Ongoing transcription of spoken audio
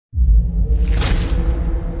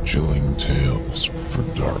Tales for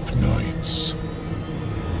Dark Nights.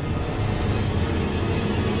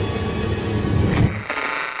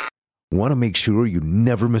 Want to make sure you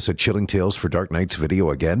never miss a Chilling Tales for Dark Nights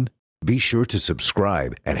video again? Be sure to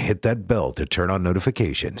subscribe and hit that bell to turn on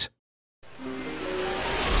notifications.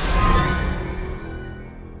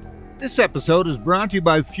 This episode is brought to you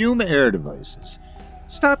by Fume Air Devices.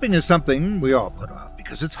 Stopping is something we all put off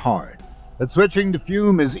because it's hard, but switching to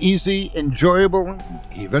Fume is easy, enjoyable, and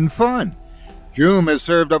even fun. Fume has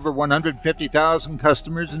served over 150,000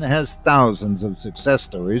 customers and has thousands of success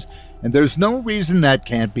stories, and there's no reason that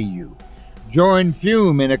can't be you. Join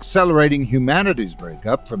Fume in accelerating humanity's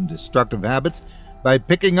breakup from destructive habits by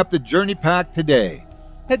picking up the Journey Pack today.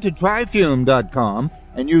 Head to tryfume.com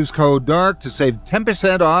and use code DARK to save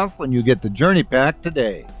 10% off when you get the Journey Pack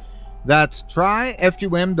today. That's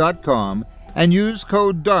tryfum.com and use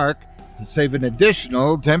code DARK to save an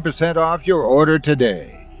additional 10% off your order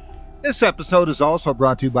today. This episode is also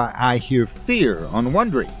brought to you by I Hear Fear on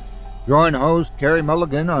Wondery. Join host Carrie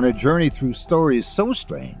Mulligan on a journey through stories so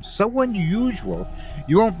strange, so unusual,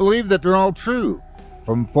 you won't believe that they're all true.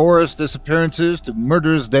 From forest disappearances to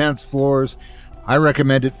murderous dance floors, I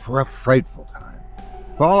recommend it for a frightful time.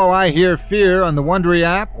 Follow I Hear Fear on the Wondery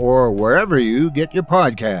app or wherever you get your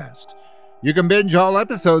podcast. You can binge all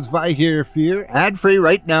episodes of I Hear Fear ad-free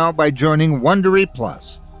right now by joining Wondery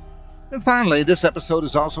Plus. And finally, this episode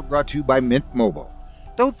is also brought to you by Mint Mobile.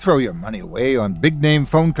 Don't throw your money away on big-name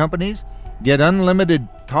phone companies. Get unlimited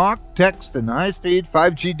talk, text, and high-speed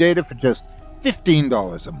 5G data for just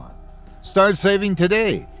 $15 a month. Start saving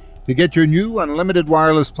today. To get your new unlimited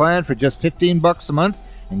wireless plan for just $15 a month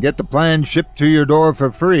and get the plan shipped to your door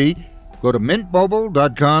for free, go to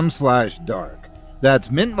mintmobile.com/dark. That's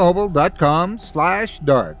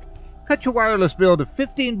mintmobile.com/dark. Cut your wireless bill to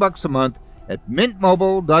 $15 a month at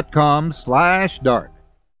mintmobile.com/dark.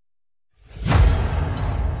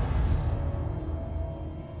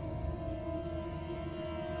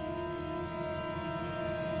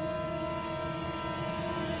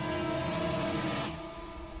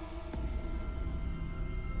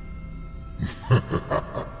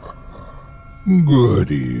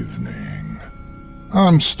 Good evening.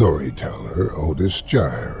 I'm storyteller Otis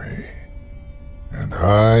Jiry, and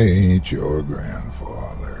I ain't your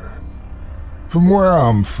grandfather. From where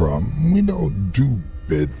I'm from, we don't do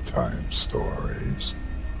bedtime stories.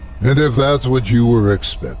 And if that's what you were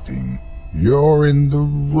expecting, you're in the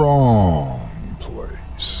wrong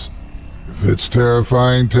place. If it's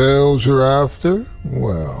terrifying tales you're after,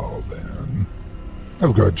 well then,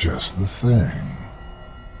 I've got just the thing.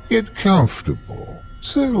 Get comfortable,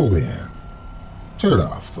 settle in, turn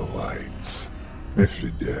off the lights, if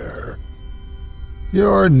you dare.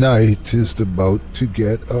 Your night is about to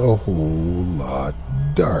get a whole lot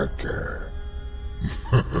darker.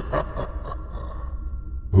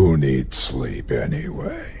 Who needs sleep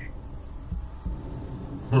anyway?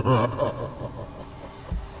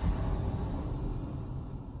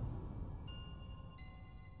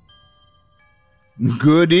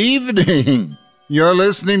 Good evening. You're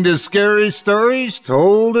listening to Scary Stories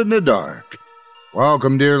Told in the Dark.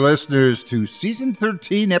 Welcome, dear listeners, to Season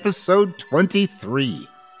 13, Episode 23.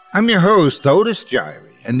 I'm your host, Otis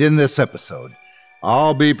Jiry, and in this episode,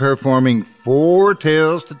 I'll be performing 4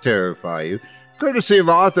 tales to terrify you, courtesy of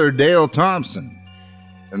author Dale Thompson.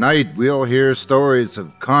 Tonight, we'll hear stories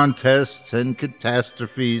of contests and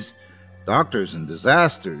catastrophes, doctors and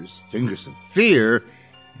disasters, fingers of fear,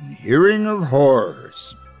 and hearing of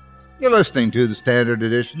horrors. You're listening to the standard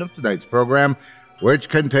edition of tonight's program, which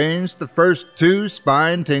contains the first 2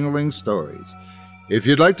 spine-tingling stories. If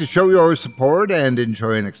you'd like to show your support and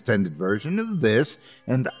enjoy an extended version of this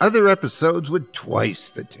and other episodes with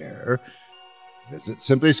twice the terror, visit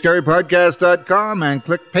simplyscarypodcast.com and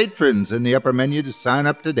click Patrons in the upper menu to sign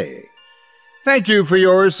up today. Thank you for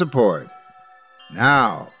your support.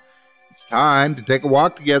 Now, it's time to take a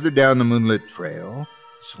walk together down the moonlit trail.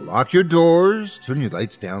 So lock your doors, turn your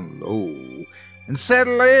lights down low, and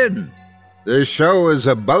settle in. The show is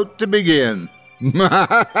about to begin.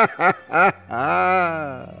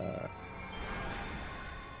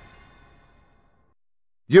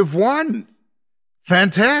 You've won!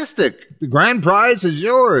 Fantastic! The grand prize is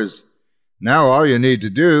yours. Now all you need to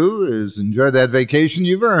do is enjoy that vacation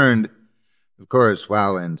you've earned. Of course,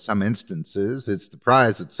 while in some instances it's the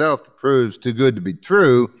prize itself that proves too good to be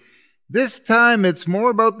true, this time it's more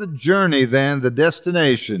about the journey than the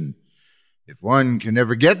destination. If one can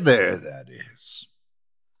ever get there, that is.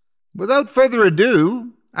 Without further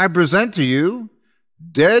ado, I present to you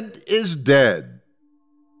Dead is Dead.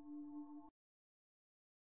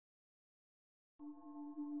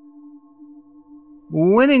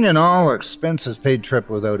 Winning an all-expenses-paid trip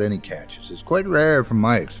without any catches is quite rare from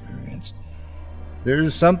my experience.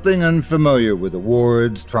 There's something unfamiliar with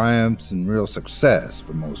awards, triumphs, and real success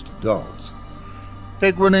for most adults.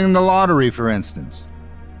 Take winning the lottery, for instance.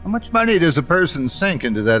 How much money does a person sink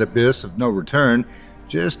into that abyss of no return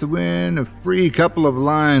just to win a free couple of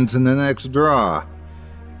lines in the next draw?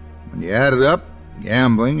 When you add it up,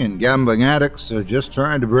 gambling and gambling addicts are just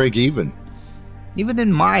trying to break even. Even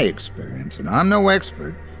in my experience, and I'm no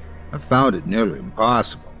expert, I've found it nearly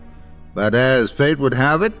impossible. But as fate would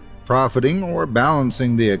have it, profiting or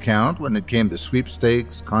balancing the account when it came to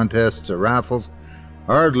sweepstakes, contests, or raffles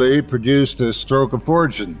hardly produced a stroke of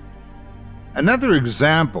fortune. Another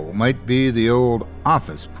example might be the old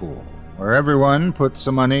office pool, where everyone puts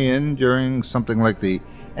some money in during something like the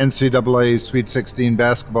NCAA Sweet 16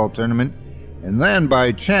 basketball tournament, and then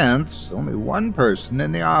by chance, only one person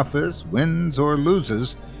in the office wins or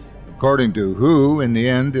loses, according to who in the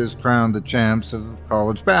end is crowned the champs of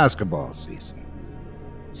college basketball season.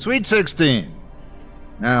 Sweet 16.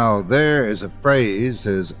 Now, there is a phrase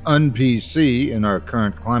as un-PC in our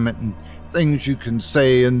current climate and things you can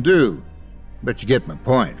say and do, but you get my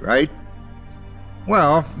point, right?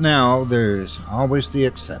 Well, now, there's always the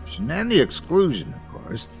exception and the exclusion, of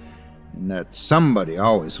course, in that somebody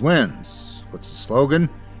always wins. What's the slogan?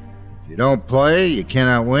 If you don't play, you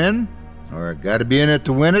cannot win, or gotta be in it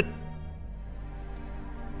to win it?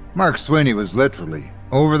 Mark Sweeney was literally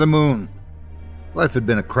over the moon. Life had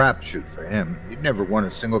been a crapshoot for him. He'd never won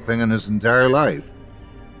a single thing in his entire life.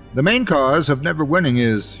 The main cause of never winning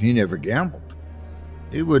is he never gambled.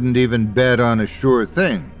 He wouldn't even bet on a sure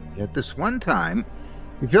thing, yet this one time,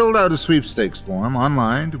 he filled out a sweepstakes form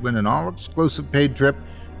online to win an all-exclusive paid trip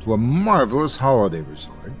to a marvelous holiday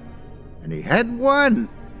resort. And he had won.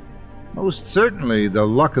 Most certainly the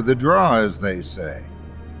luck of the draw, as they say.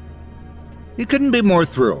 He couldn't be more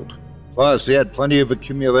thrilled. Plus, he had plenty of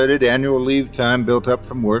accumulated annual leave time built up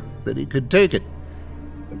from work that he could take it.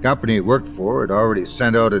 The company he worked for had already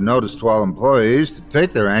sent out a notice to all employees to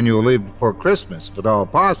take their annual leave before Christmas, if at all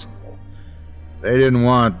possible. They didn't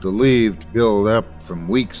want the leave to build up from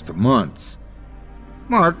weeks to months.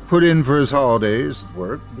 Mark put in for his holidays at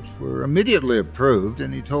work, which were immediately approved,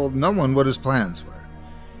 and he told no one what his plans were.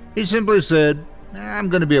 He simply said, I'm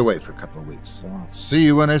going to be away for a couple of weeks, so I'll see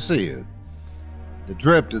you when I see you. The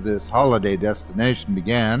trip to this holiday destination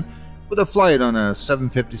began with a flight on a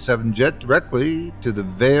 757 jet directly to the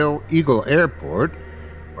Vail Eagle Airport,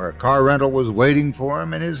 where a car rental was waiting for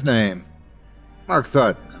him in his name. Mark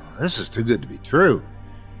thought, this is too good to be true.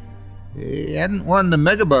 He hadn't won the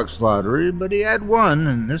Megabucks lottery, but he had won,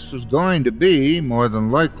 and this was going to be, more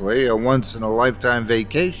than likely, a once-in-a-lifetime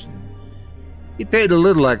vacation. He paid a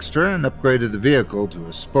little extra and upgraded the vehicle to a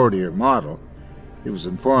sportier model. He was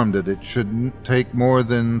informed that it shouldn't take more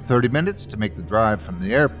than 30 minutes to make the drive from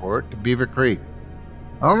the airport to Beaver Creek.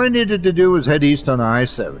 All he needed to do was head east on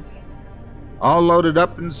I-70. All loaded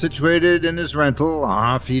up and situated in his rental,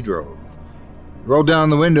 off he drove. Rolled down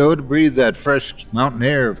the window to breathe that fresh mountain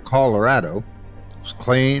air of Colorado. It was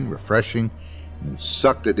clean, refreshing, and he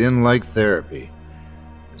sucked it in like therapy.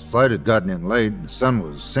 His flight had gotten in late, and the sun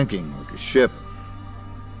was sinking like a ship.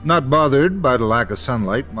 Not bothered by the lack of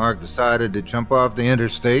sunlight, Mark decided to jump off the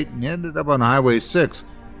interstate and ended up on Highway 6,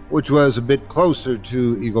 which was a bit closer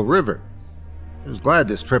to Eagle River. He was glad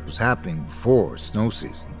this trip was happening before snow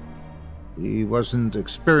season. He wasn't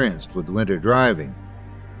experienced with winter driving.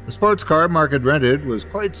 The sports car Mark had rented was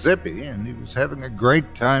quite zippy, and he was having a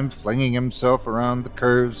great time flinging himself around the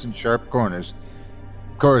curves and sharp corners.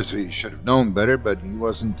 Of course, he should have known better, but he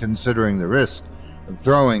wasn't considering the risk of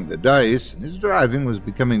throwing the dice, and his driving was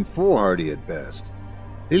becoming foolhardy at best.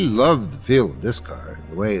 He loved the feel of this car,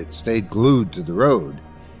 the way it stayed glued to the road.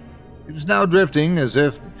 He was now drifting as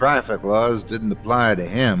if the traffic laws didn't apply to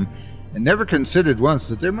him, and never considered once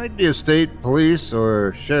that there might be a state police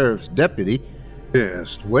or sheriff's deputy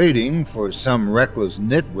just waiting for some reckless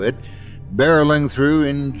nitwit barreling through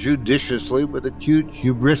injudiciously with acute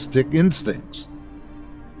hubristic instincts.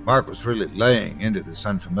 Mark was really laying into this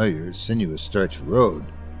unfamiliar, sinuous stretch of road.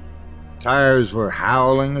 Tires were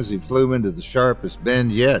howling as he flew into the sharpest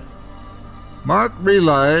bend yet. Mark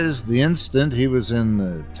realized the instant he was in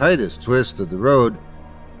the tightest twist of the road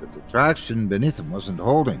that the traction beneath him wasn't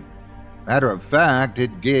holding. Matter of fact,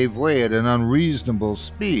 it gave way at an unreasonable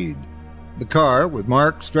speed. The car, with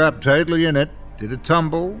Mark strapped tightly in it, did a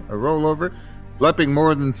tumble, a rollover, flipping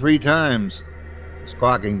more than 3 times. The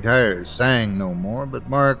squawking tires sang no more, but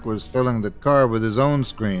Mark was filling the car with his own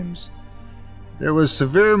screams. There was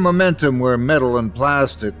severe momentum where metal and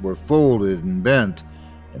plastic were folded and bent,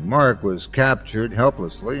 and Mark was captured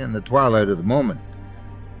helplessly in the twilight of the moment.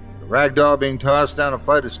 ragdoll being tossed down a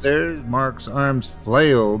flight of stairs, Mark's arms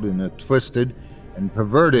flailed in a twisted and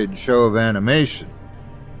perverted show of animation,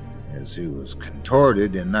 as he was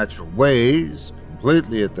contorted in natural ways,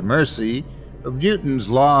 completely at the mercy of Newton's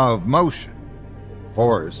law of motion.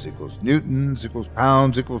 Force equals newtons equals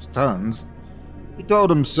pounds equals tons. He told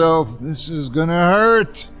himself, this is gonna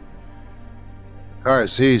hurt. The car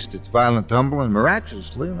ceased its violent tumble and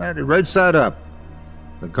miraculously landed right side up.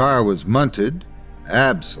 The car was munted,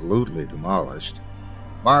 absolutely demolished.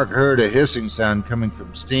 Mark heard a hissing sound coming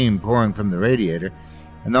from steam pouring from the radiator,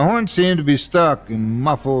 and the horn seemed to be stuck in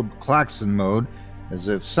muffled klaxon mode, as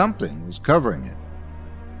if something was covering it.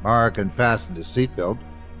 Mark unfastened his seatbelt,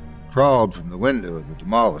 crawled from the window of the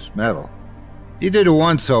demolished metal. He did a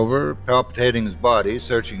once-over, palpitating his body,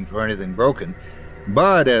 searching for anything broken,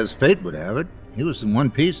 but as fate would have it, he was in one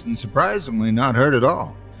piece and surprisingly not hurt at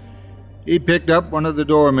all. He picked up one of the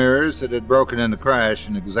door mirrors that had broken in the crash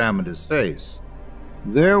and examined his face.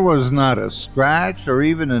 There was not a scratch or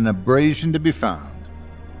even an abrasion to be found.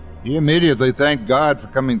 He immediately thanked God for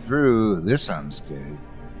coming through this unscathed.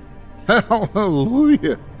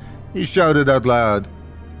 Hallelujah! He shouted out loud.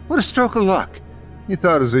 What a stroke of luck, he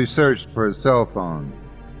thought as he searched for his cell phone.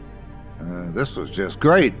 This was just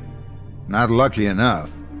great. Not lucky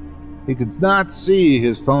enough. He could not see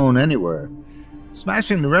his phone anywhere.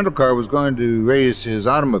 Smashing the rental car was going to raise his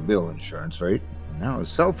automobile insurance rate, and now his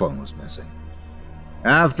cell phone was missing.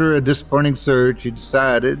 After a disappointing search, he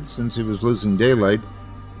decided, since he was losing daylight,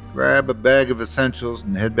 to grab a bag of essentials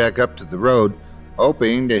and head back up to the road,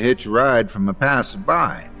 hoping to hitch a ride from a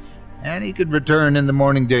passerby, and he could return in the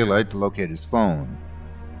morning daylight to locate his phone.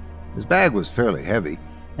 His bag was fairly heavy,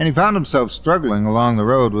 and he found himself struggling along the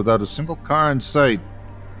road without a single car in sight.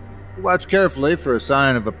 He watched carefully for a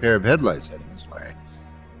sign of a pair of headlights heading his way.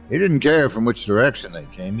 He didn't care from which direction they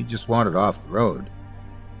came, he just wanted off the road.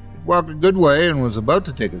 He walked a good way and was about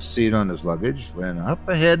to take a seat on his luggage when up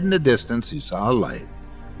ahead in the distance he saw a light.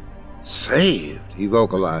 Saved, he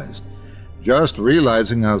vocalized, just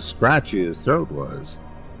realizing how scratchy his throat was.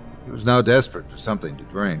 He was now desperate for something to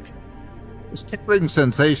drink. This tickling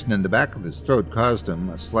sensation in the back of his throat caused him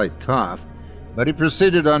a slight cough, but he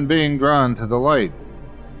proceeded on being drawn to the light.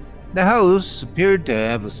 The house appeared to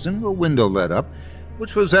have a single window lit up,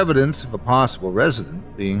 which was evidence of a possible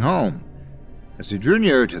resident being home. As he drew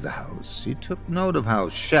nearer to the house, he took note of how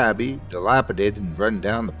shabby, dilapidated, and run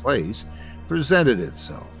down the place presented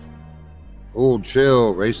itself. A cold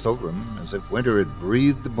chill raced over him, as if winter had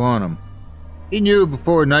breathed upon him. He knew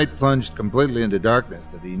before night plunged completely into darkness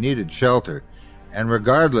that he needed shelter, and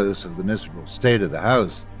regardless of the miserable state of the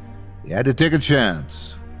house, he had to take a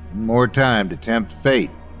chance, one more time to tempt fate.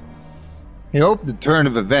 He hoped the turn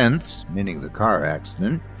of events, meaning the car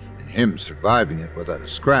accident, and him surviving it without a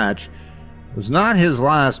scratch, was not his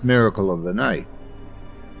last miracle of the night.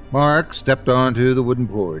 Mark stepped onto the wooden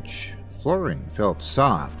porch. The flooring felt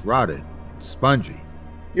soft, rotted, and spongy.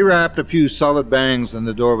 He rapped a few solid bangs on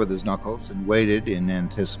the door with his knuckles and waited in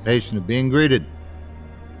anticipation of being greeted.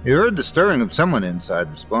 He heard the stirring of someone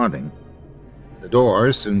inside responding. The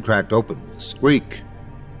door soon cracked open with a squeak.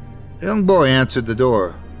 A young boy answered the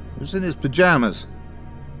door. He was in his pajamas.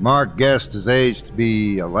 Mark guessed his age to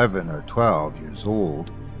be 11 or 12 years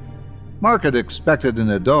old. Mark had expected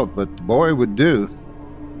an adult, but the boy would do.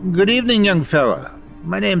 Good evening, young fella.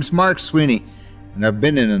 My name's Mark Sweeney, and I've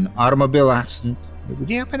been in an automobile accident. Would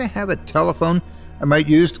you happen to have a telephone I might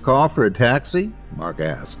use to call for a taxi? Mark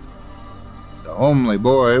asked. The homely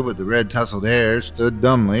boy with the red tousled hair stood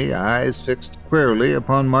dumbly, eyes fixed queerly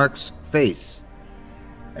upon Mark's face.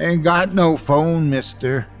 Ain't got no phone,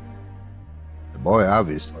 mister. The boy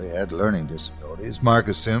obviously had learning disabilities, Mark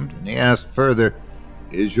assumed, and he asked further,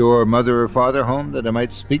 Is your mother or father home that I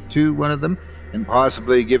might speak to one of them, and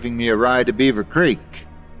possibly giving me a ride to Beaver Creek?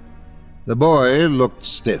 The boy looked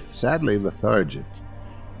stiff, sadly lethargic.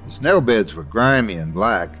 His nail beds were grimy and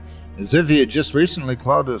black, as if he had just recently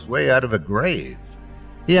clawed his way out of a grave.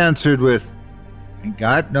 He answered with, Ain't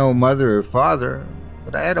got no mother or father,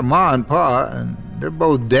 but I had a ma and pa, and they're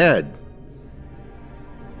both dead.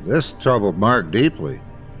 This troubled Mark deeply.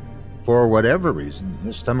 For whatever reason,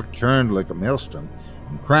 his stomach churned like a maelstrom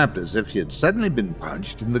and cramped as if he had suddenly been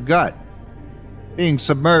punched in the gut. Being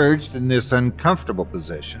submerged in this uncomfortable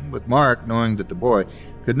position, with Mark knowing that the boy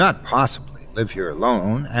could not possibly live here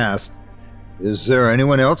alone, asked, Is there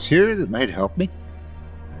anyone else here that might help me?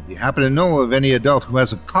 Do you happen to know of any adult who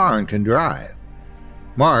has a car and can drive?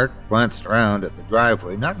 Mark glanced around at the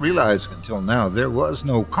driveway, not realizing until now there was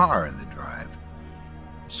no car in the drive.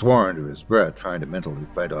 He swore under his breath, trying to mentally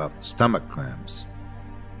fight off the stomach cramps.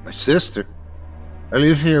 My sister. I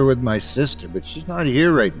live here with my sister, but she's not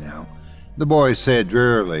here right now, the boy said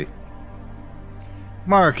drearily.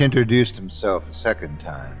 Mark introduced himself a second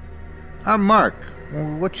time. I'm Mark.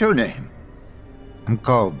 What's your name? I'm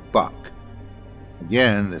called Buck.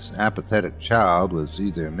 Again, this apathetic child was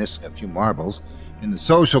either missing a few marbles in the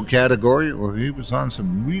social category or he was on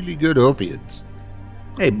some really good opiates.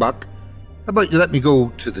 Hey, Buck, how about you let me go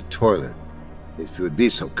to the toilet? If you would be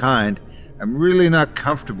so kind. I'm really not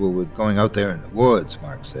comfortable with going out there in the woods,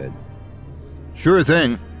 Mark said. Sure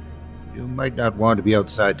thing. You might not want to be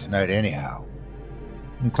outside tonight anyhow.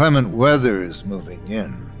 Inclement weather is moving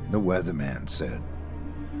in, the weatherman said.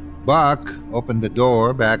 Buck opened the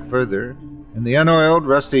door back further, and the unoiled,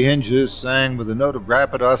 rusty hinges sang with a note of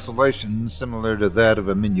rapid oscillation similar to that of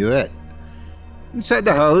a minuet. Inside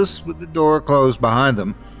the house, with the door closed behind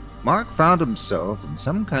them, Mark found himself in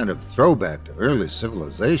some kind of throwback to early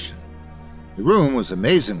civilization. The room was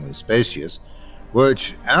amazingly spacious,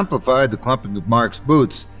 which amplified the clumping of Mark's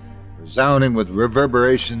boots, resounding with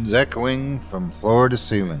reverberations echoing from floor to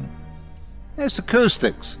ceiling. Nice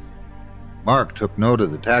acoustics. Mark took note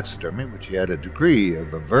of the taxidermy, which he had a degree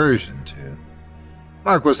of aversion to.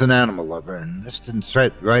 Mark was an animal lover, and this didn't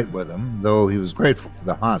strike right with him, though he was grateful for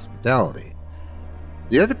the hospitality.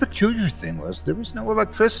 The other peculiar thing was there was no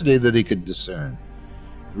electricity that he could discern.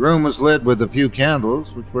 The room was lit with a few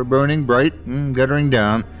candles, which were burning bright and guttering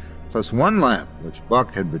down, plus one lamp, which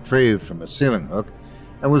Buck had retrieved from a ceiling hook,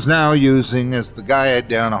 and was now using as the guide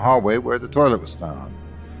down a hallway where the toilet was found.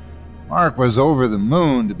 Mark was over the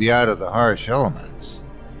moon to be out of the harsh elements.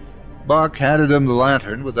 Buck handed him the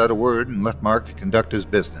lantern without a word and left Mark to conduct his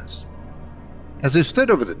business. As he stood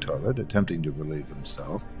over the toilet, attempting to relieve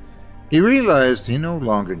himself, he realized he no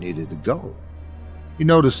longer needed to go. He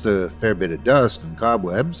noticed a fair bit of dust and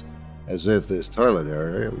cobwebs, as if this toilet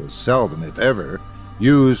area was seldom, if ever,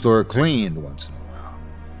 used or cleaned once in a while.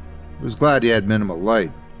 He was glad he had minimal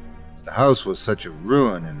light. If the house was such a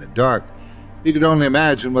ruin in the dark, he could only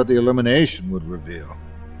imagine what the illumination would reveal.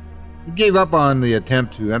 He gave up on the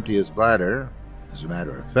attempt to empty his bladder. As a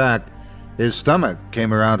matter of fact, his stomach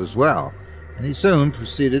came around as well, and he soon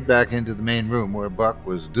proceeded back into the main room where Buck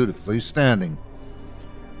was dutifully standing.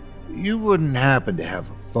 You wouldn't happen to have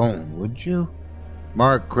a phone, would you?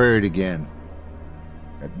 Mark queried again.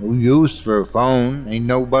 Got no use for a phone. Ain't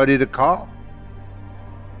nobody to call.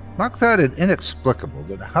 Mark thought it inexplicable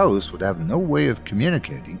that a house would have no way of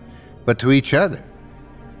communicating but to each other.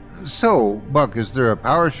 So, Buck, is there a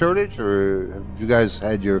power shortage, or have you guys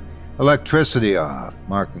had your electricity off?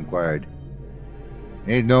 Mark inquired.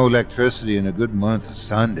 Ain't no electricity in a good month of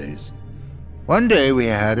Sundays. One day we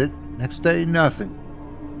had it, next day nothing.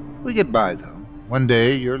 We get by, though. One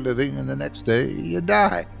day you're living, and the next day you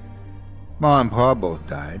die. Ma and Pa both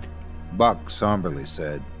died, Buck somberly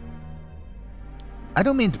said. I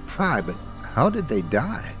don't mean to pry, but how did they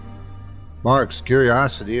die? Mark's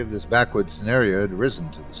curiosity of this backwoods scenario had risen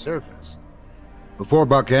to the surface. Before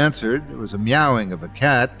Buck answered, there was a meowing of a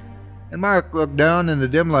cat, and Mark looked down in the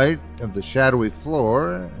dim light of the shadowy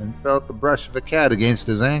floor and felt the brush of a cat against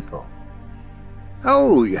his ankle.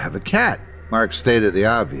 Oh, you have a cat, Mark stated the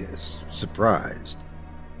obvious, surprised.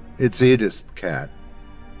 It's Edith's cat,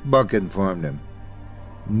 Buck informed him.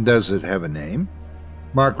 Does it have a name?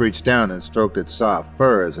 Mark reached down and stroked its soft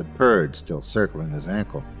fur as it purred, still circling his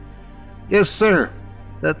ankle. Yes, sir.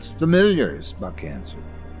 That's Familiars, Buck answered.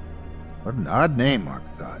 What an odd name, Mark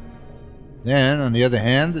thought. Then, on the other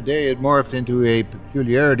hand, the day had morphed into a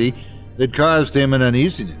peculiarity that caused him an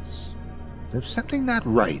uneasiness. There was something not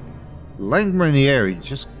right, lingering in the air he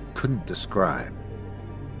just couldn't describe.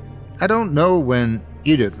 I don't know when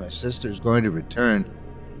Edith, my sister, is going to return.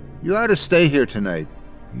 You ought to stay here tonight.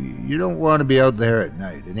 You don't want to be out there at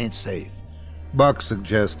night. It ain't safe, Buck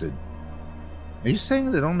suggested. Are you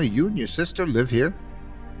saying that only you and your sister live here?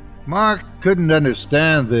 Mark couldn't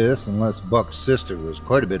understand this unless Buck's sister was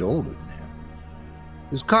quite a bit older than him.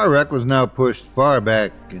 His car wreck was now pushed far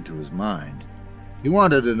back into his mind. He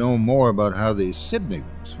wanted to know more about how the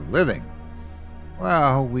siblings were living.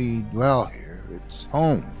 Well, we dwell here. It's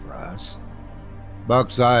home for us.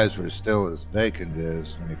 Buck's eyes were still as vacant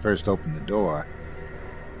as when he first opened the door.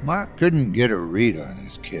 Mark couldn't get a read on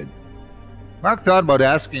his kid. Mark thought about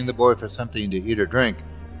asking the boy for something to eat or drink,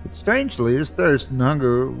 but strangely his thirst and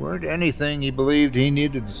hunger weren't anything he believed he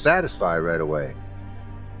needed to satisfy right away.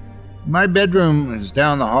 My bedroom is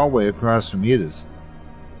down the hallway across from Edith's.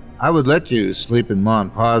 I would let you sleep in Ma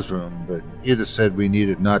and Pa's room, but Edith said we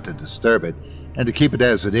needed not to disturb it and to keep it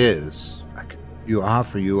as it is. I could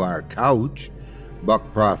offer you our couch,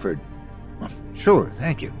 Buck proffered. Sure,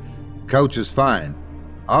 thank you. The couch is fine.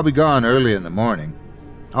 I'll be gone early in the morning.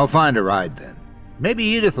 I'll find a ride then. Maybe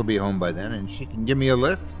Edith will be home by then and she can give me a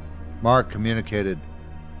lift. Mark communicated,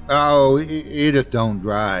 "Oh, Edith don't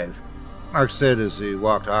drive," Mark said as he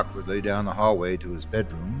walked awkwardly down the hallway to his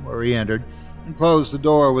bedroom, where he entered and closed the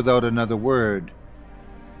door without another word.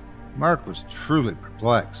 Mark was truly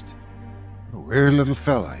perplexed. A weird little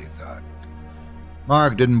fella, he thought.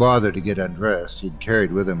 Mark didn't bother to get undressed. He'd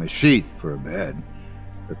carried with him a sheet for a bed.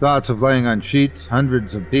 The thoughts of laying on sheets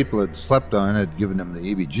hundreds of people had slept on had given him the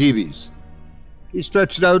heebie-jeebies. He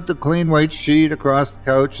stretched out the clean white sheet across the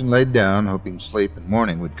couch and laid down, hoping sleep and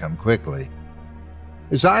morning would come quickly.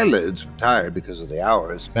 His eyelids were tired because of the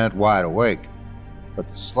hours spent wide awake, but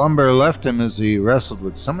the slumber left him as he wrestled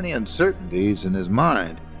with so many uncertainties in his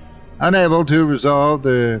mind, unable to resolve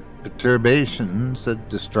the perturbations that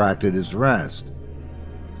distracted his rest.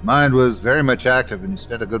 His mind was very much active, and he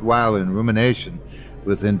spent a good while in rumination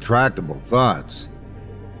with intractable thoughts.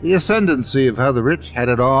 The ascendancy of how the rich had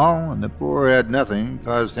it all and the poor had nothing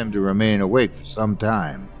caused him to remain awake for some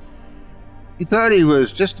time. He thought he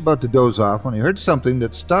was just about to doze off when he heard something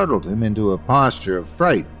that startled him into a posture of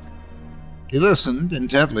fright. He listened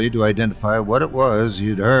intently to identify what it was he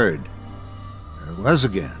had heard. There it was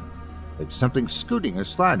again, like something scooting or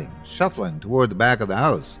sliding, shuffling toward the back of the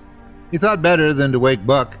house. He thought better than to wake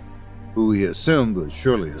Buck, who he assumed was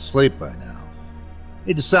surely asleep by now.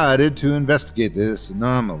 He decided to investigate this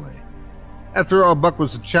anomaly. After all, Buck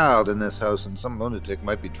was a child in this house, and some lunatic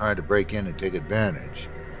might be trying to break in and take advantage.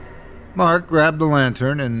 Mark grabbed the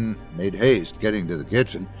lantern and made haste, getting to the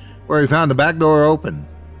kitchen, where he found the back door open.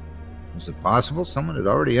 Was it possible someone had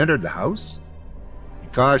already entered the house? He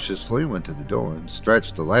cautiously went to the door and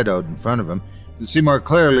stretched the light out in front of him to see more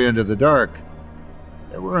clearly into the dark.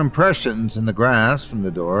 There were impressions in the grass from the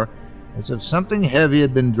door, as if something heavy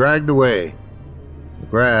had been dragged away. The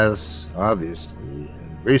grass, obviously,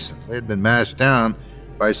 and recently had been mashed down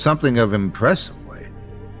by something of impressive weight.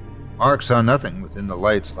 Mark saw nothing within the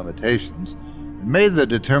light's limitations, and made the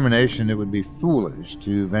determination it would be foolish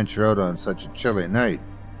to venture out on such a chilly night.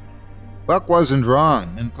 Buck wasn't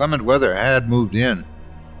wrong. Inclement weather had moved in.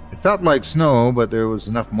 It felt like snow, but there was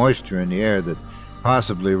enough moisture in the air that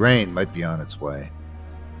possibly rain might be on its way.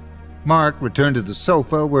 Mark returned to the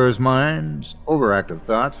sofa, where his mind's overactive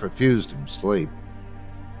thoughts refused him sleep.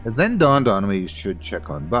 It then dawned on him he should check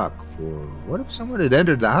on Buck, for what if someone had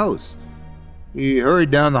entered the house? He hurried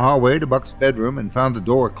down the hallway to Buck's bedroom and found the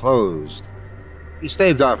door closed. He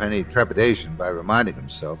staved off any trepidation by reminding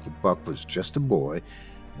himself that Buck was just a boy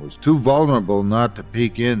and was too vulnerable not to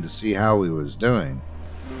peek in to see how he was doing.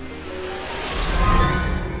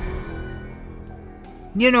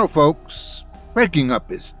 You know, folks, breaking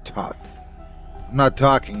up is tough. I'm not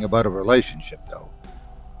talking about a relationship, though.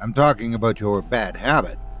 I'm talking about your bad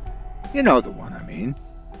habit. You know the one I mean.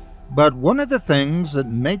 But one of the things that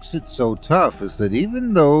makes it so tough is that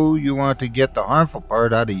even though you want to get the harmful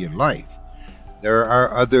part out of your life, there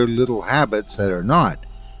are other little habits that are not.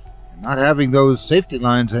 And not having those safety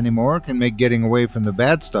lines anymore can make getting away from the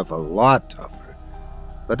bad stuff a lot tougher.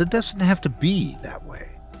 But it doesn't have to be that way.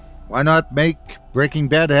 Why not make breaking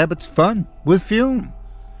bad habits fun with Fume?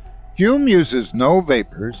 Fume uses no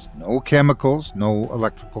vapors, no chemicals, no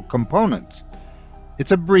electrical components.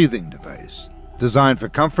 It's a breathing device, designed for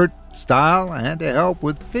comfort, style, and to help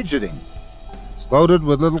with fidgeting. It's loaded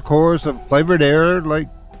with little cores of flavored air like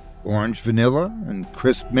orange vanilla and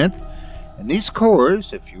crisp mint, and these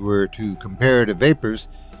cores, if you were to compare to vapors,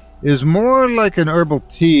 is more like an herbal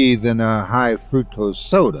tea than a high fructose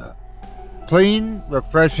soda. Clean,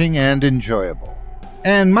 refreshing, and enjoyable.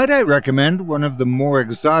 And might I recommend one of the more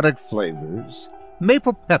exotic flavors,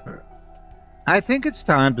 maple pepper. I think it's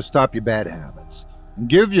time to stop your bad habits and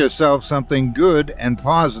give yourself something good and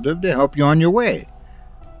positive to help you on your way.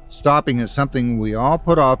 Stopping is something we all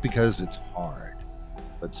put off because it's hard.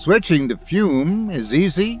 But switching to Fume is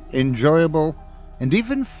easy, enjoyable, and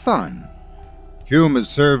even fun. Fume has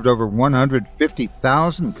served over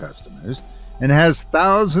 150,000 customers and has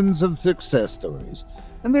thousands of success stories,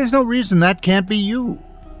 and there's no reason that can't be you.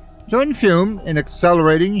 Join Fume in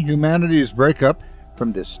accelerating humanity's breakup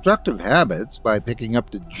from destructive habits by picking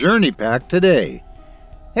up the Journey Pack today.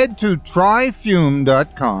 Head to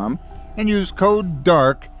tryfume.com and use code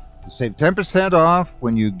DARK to save 10% off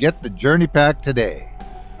when you get the Journey Pack today.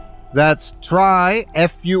 That's tryfum.com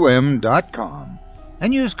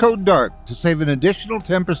and use code DARK to save an additional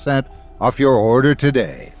 10% off your order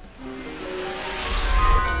today.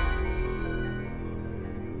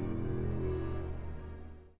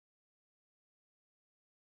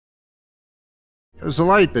 There was a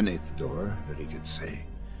light beneath the door that he could see.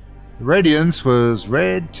 The radiance was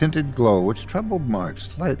red-tinted glow, which troubled Mark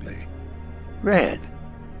slightly. Red.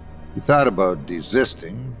 He thought about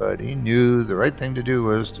desisting, but he knew the right thing to do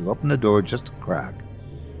was to open the door just a crack.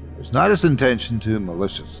 It was not his intention to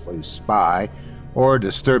maliciously spy or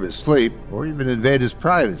disturb his sleep or even invade his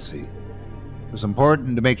privacy. It was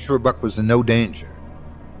important to make sure Buck was in no danger.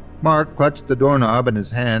 Mark clutched the doorknob in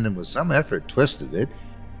his hand and with some effort twisted it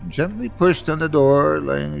and gently pushed on the door,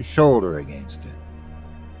 laying his shoulder against it.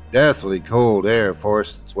 Deathly cold air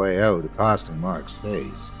forced its way out, accosting Mark's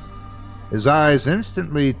face. His eyes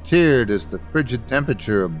instantly teared as the frigid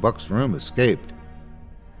temperature of Buck's room escaped.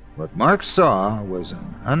 What Mark saw was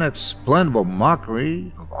an unexplainable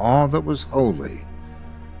mockery of all that was holy.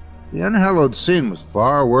 The unhallowed scene was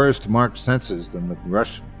far worse to Mark's senses than the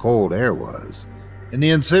rush of cold air was. In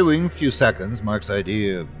the ensuing few seconds, Mark's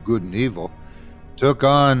idea of good and evil took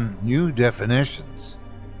on new definitions.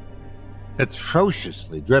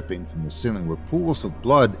 Atrociously dripping from the ceiling were pools of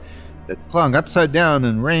blood that clung upside down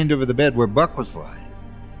and rained over the bed where Buck was lying.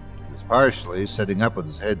 He was partially sitting up with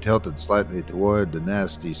his head tilted slightly toward the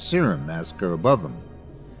nasty serum massacre above him.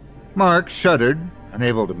 Mark shuddered,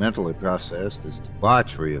 unable to mentally process this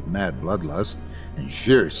debauchery of mad bloodlust and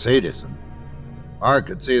sheer sadism. Mark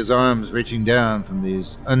could see his arms reaching down from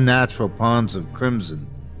these unnatural ponds of crimson.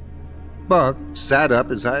 Buck sat up,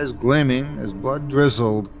 his eyes gleaming as blood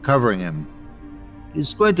drizzled, covering him. He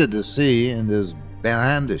squinted to see, and his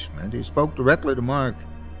blandishment, he spoke directly to Mark.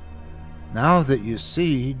 "Now that you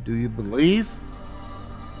see, do you believe?"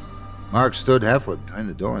 Mark stood halfway between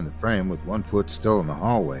the door and the frame, with one foot still in the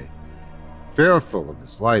hallway. Fearful of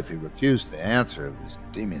his life, he refused the answer of this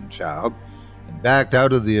demon child and backed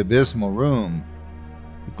out of the abysmal room.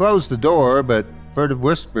 He closed the door, but furtive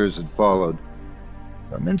whispers had followed.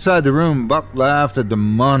 From inside the room, Buck laughed a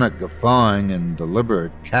demonic guffawing and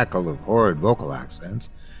deliberate cackle of horrid vocal accents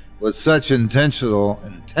with such intentional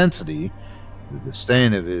intensity the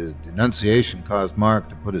disdain of his denunciation caused Mark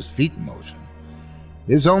to put his feet in motion.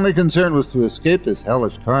 His only concern was to escape this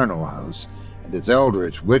hellish carnal house and its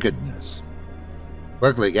eldritch wickedness.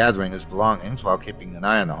 Quickly gathering his belongings while keeping an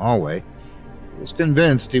eye on the hallway, he was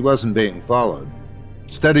convinced he wasn't being followed.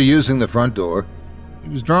 Instead of using the front door, he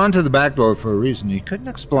was drawn to the back door for a reason he couldn't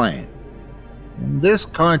explain. In this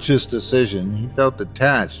conscious decision, he felt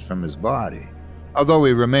detached from his body, although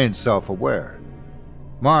he remained self-aware.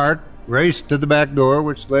 Mark raced to the back door,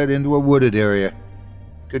 which led into a wooded area.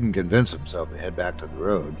 He couldn't convince himself to head back to the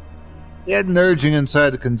road. He had an urging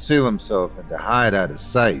inside to conceal himself and to hide out of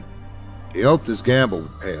sight. He hoped his gamble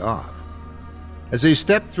would pay off. As he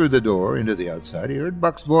stepped through the door into the outside, he heard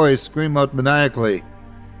Buck's voice scream out maniacally,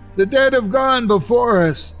 "The dead have gone before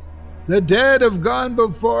us! The dead have gone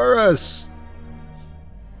before us!"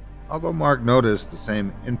 Although Mark noticed the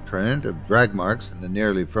same imprint of drag marks in the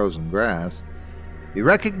nearly frozen grass, he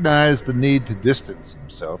recognized the need to distance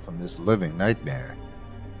himself from this living nightmare.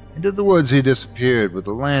 Into the woods he disappeared with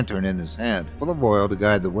a lantern in his hand, full of oil to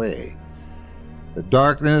guide the way. The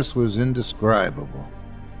darkness was indescribable.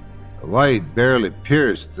 The light barely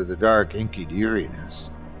pierced through the dark, inky eeriness.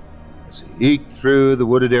 As he eked through the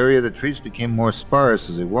wooded area, the trees became more sparse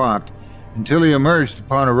as he walked, until he emerged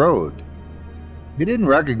upon a road. He didn't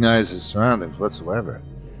recognize his surroundings whatsoever.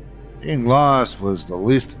 Being lost was the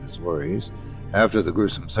least of his worries, after the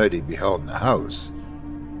gruesome sight he beheld in the house.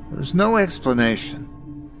 There was no explanation.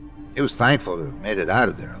 He was thankful to have made it out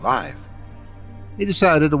of there alive. He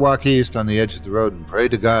decided to walk east on the edge of the road and pray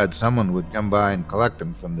to God someone would come by and collect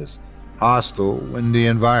him from this hostile, windy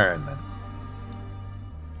environment.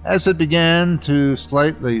 As it began to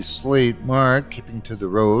slightly sleet, Mark, keeping to the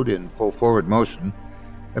road in full forward motion,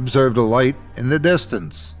 observed a light in the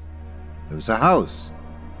distance. It was a house.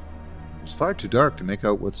 It was far too dark to make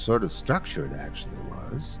out what sort of structure it actually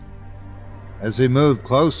was. As he moved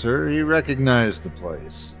closer, he recognized the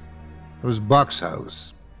place. It was Buck's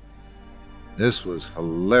house. This was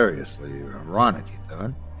hilariously ironic, he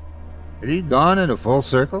thought. Had he gone in a full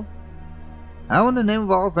circle? How in the name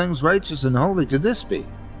of all things righteous and holy could this be?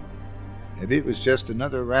 Maybe it was just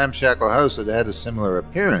another ramshackle house that had a similar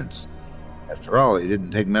appearance. After all, he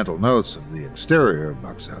didn't take mental notes of the exterior of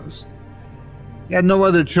Buck's house. He had no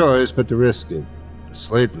other choice but to risk it. The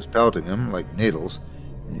slate was pelting him like needles,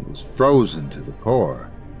 and he was frozen to the core.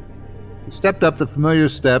 He stepped up the familiar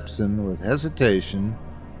steps, and with hesitation,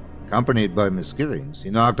 accompanied by misgivings, he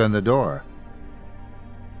knocked on the door.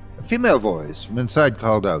 A female voice from inside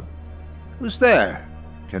called out, "Who's there?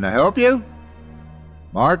 Can I help you?"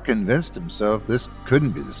 Mark convinced himself this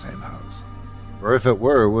couldn't be the same house, for if it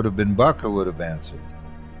were, it would have been Buck who would have answered.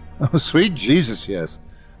 "Oh, sweet Jesus, yes.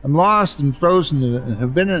 I'm lost and frozen and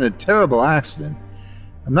have been in a terrible accident.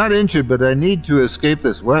 I'm not injured, but I need to escape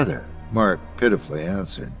this weather," Mark pitifully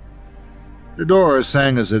answered. The door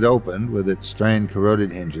sang as it opened, with its strained,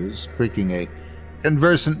 corroded hinges, creaking a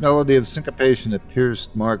conversant melody of syncopation that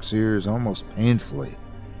pierced Mark's ears almost painfully.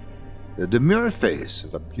 The demure face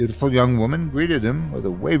of a beautiful young woman greeted him with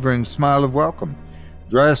a wavering smile of welcome,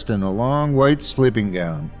 dressed in a long white sleeping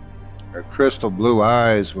gown. Her crystal blue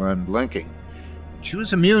eyes were unblinking, and she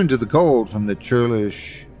was immune to the cold from the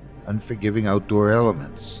churlish, unforgiving outdoor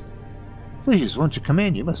elements. "Please, won't you come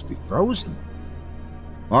in? You must be frozen."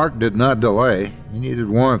 Mark did not delay. He needed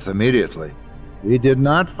warmth immediately. He did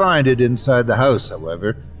not find it inside the house,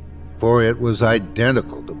 however, for it was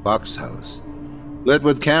identical to Buck's house. Lit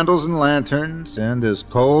with candles and lanterns, and as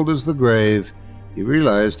cold as the grave, he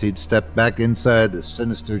realized he'd stepped back inside the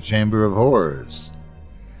sinister chamber of horrors.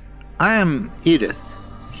 "I am Edith,"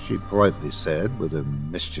 she politely said, with a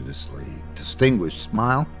mischievously distinguished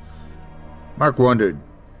smile. Mark wondered,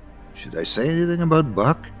 should I say anything about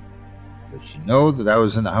Buck? Did she know that I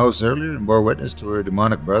was in the house earlier and bore witness to her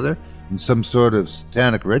demonic brother in some sort of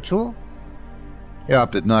satanic ritual? He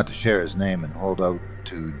opted not to share his name and hold out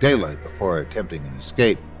to daylight before attempting an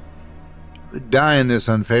escape. He would die in this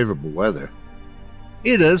unfavorable weather.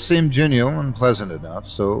 Edith seemed genial and pleasant enough,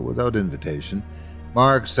 so without invitation,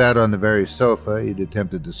 Mark sat on the very sofa he'd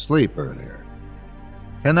attempted to sleep earlier.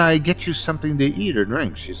 "Can I get you something to eat or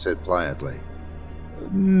drink?" she said pliantly.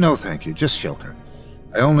 "No, thank you, just shelter.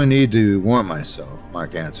 I only need to warm myself,"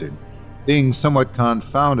 Mark answered, being somewhat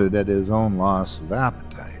confounded at his own loss of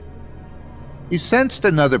appetite. He sensed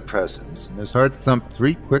another presence, and his heart thumped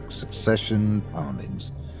 3 quick succession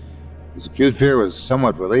poundings. His acute fear was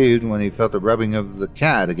somewhat relieved when he felt the rubbing of the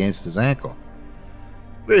cat against his ankle.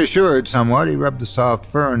 Reassured somewhat, he rubbed the soft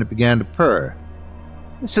fur and it began to purr.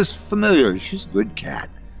 "This is familiar. She's a good cat,"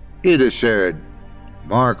 Edith shared.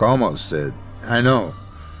 Mark almost said, "I know,"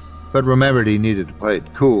 but remembered he needed to play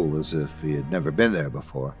it cool, as if he had never been there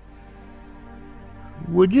before.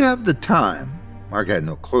 "Would you have the time?" Mark had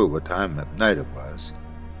no clue what time of night it was.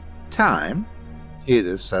 "Time?"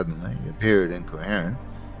 Edith suddenly appeared incoherent,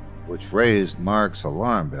 which raised Mark's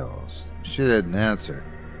alarm bells. She didn't answer.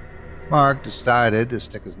 Mark decided to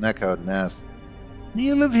stick his neck out and asked, "Do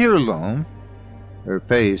you live here alone?" Her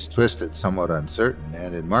face twisted somewhat uncertain,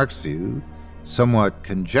 and in Mark's view, somewhat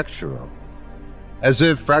conjectural. As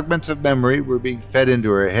if fragments of memory were being fed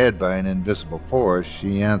into her head by an invisible force,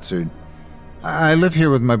 she answered, "I live here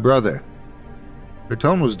with my brother." Her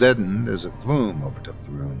tone was deadened as a gloom overtook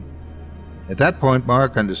the room. At that point,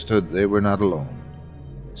 Mark understood they were not alone.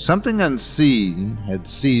 Something unseen had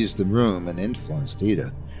seized the room and influenced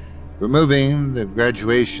Edith, removing the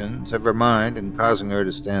graduations of her mind and causing her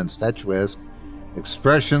to stand statuesque,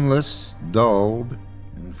 expressionless, dulled,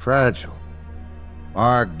 and fragile.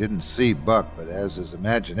 Mark didn't see Buck, but as his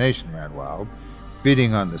imagination ran wild,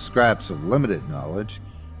 feeding on the scraps of limited knowledge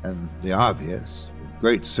and the obvious, with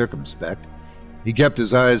great circumspect, he kept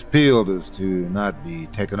his eyes peeled as to not be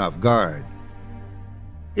taken off guard.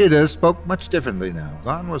 Edith spoke much differently now.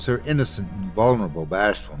 Gone was her innocent and vulnerable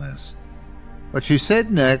bashfulness. What she said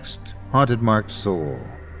next haunted Mark's soul.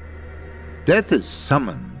 "Death is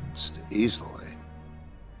summoned easily."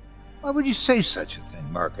 "Why would you say such a thing?"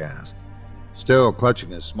 Mark asked, still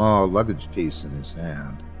clutching a small luggage piece in his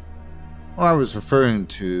hand. "Oh, I was referring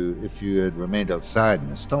to if you had remained outside in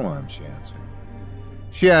the storm," she answered.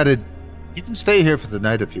 She added, "You can stay here for the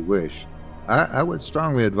night if you wish. I would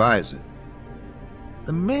strongly advise it."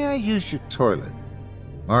 "May I use your toilet?"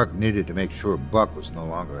 Mark needed to make sure Buck was no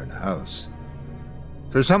longer in the house.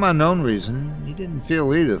 For some unknown reason, he didn't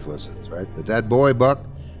feel Edith was a threat, but that boy Buck,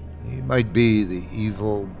 he might be the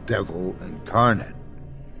evil devil incarnate.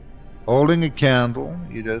 Holding a candle,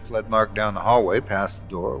 Edith led Mark down the hallway past the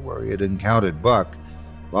door where he had encountered Buck,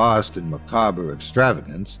 lost in macabre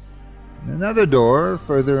extravagance. And another door,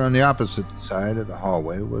 further on the opposite side of the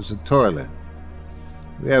hallway, was a toilet.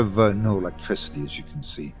 "We have no electricity, as you can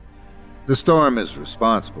see. The storm is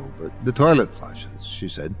responsible, but the toilet flushes," she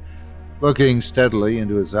said, looking steadily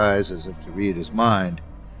into his eyes as if to read his mind.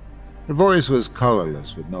 Her voice was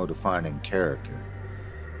colorless, with no defining character.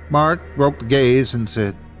 Mark broke the gaze and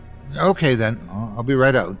said, "Okay then, I'll be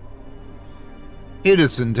right out."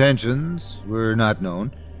 Edith's intentions were not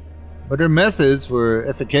known, but her methods were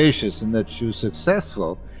efficacious in that she was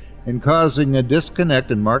successful in causing a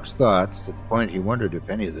disconnect in Mark's thoughts to the point he wondered if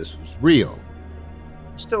any of this was real.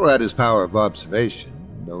 He still had his power of observation,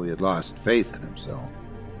 though he had lost faith in himself.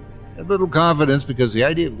 He had little confidence because the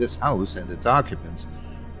idea of this house and its occupants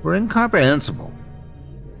were incomprehensible.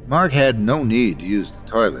 Mark had no need to use the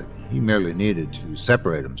toilet. He merely needed to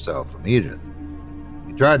separate himself from Edith.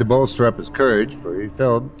 He tried to bolster up his courage, for he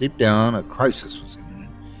felt deep down a crisis was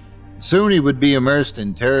imminent. Soon he would be immersed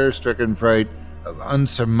in terror-stricken fright of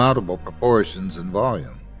unsurmountable proportions and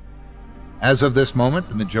volume. As of this moment,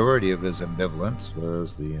 the majority of his ambivalence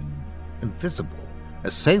was the invisible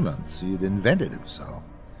assailants he had invented himself.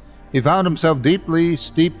 He found himself deeply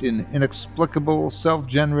steeped in inexplicable,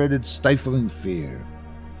 self-generated, stifling fear.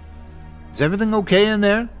 "Is everything okay in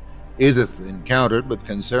there?" Edith encountered with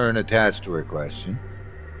concern attached to her question.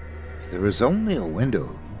 If there was only a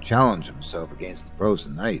window, he'd challenge himself against the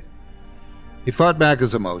frozen night. He fought back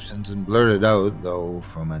his emotions and blurted out, though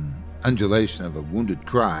from an undulation of a wounded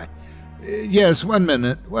cry, "Yes, 1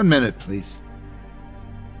 minute, please."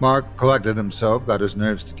 Mark collected himself, got his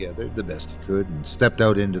nerves together the best he could, and stepped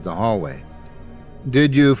out into the hallway.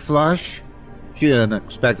 "Did you flush?" she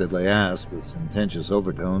unexpectedly asked with sententious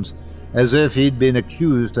overtones, as if he'd been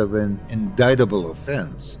accused of an indictable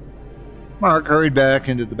offense. Mark hurried back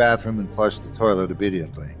into the bathroom and flushed the toilet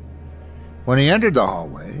immediately. When he entered the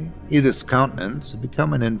hallway, Edith's countenance had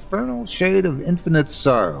become an infernal shade of infinite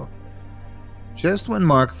sorrow. Just when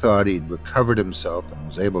Mark thought he'd recovered himself and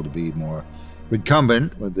was able to be more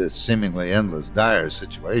recumbent with this seemingly endless, dire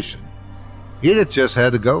situation, Edith just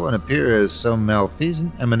had to go and appear as some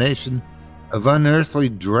malfeasant emanation of unearthly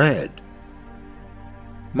dread.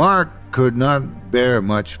 Mark could not bear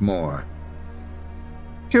much more.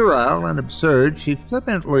 Puerile and absurd, she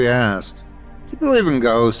flippantly asked, "Do you believe in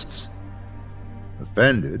ghosts?"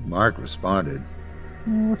 Offended, Mark responded,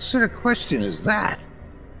 "What sort of question is that?"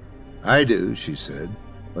 "I do," she said,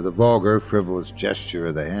 with a vulgar, frivolous gesture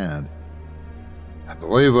of the hand. "I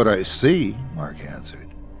believe what I see," Mark answered.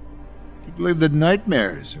 "Do you believe that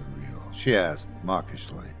nightmares are real?" she asked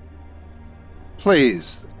mawkishly.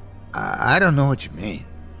 "Please, I don't know what you mean."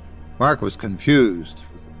 Mark was confused,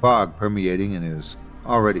 with the fog permeating in his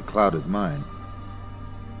already clouded mind.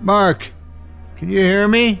 "Mark, can you hear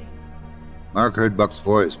me?" Mark heard Buck's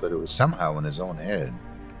voice, but it was somehow in his own head.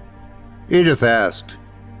 Edith asked,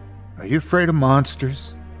 "Are you afraid of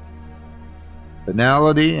monsters?"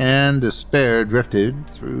 Banality and despair drifted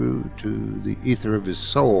through to the ether of his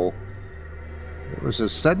soul. There was a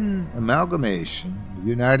sudden amalgamation, a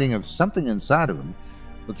uniting of something inside of him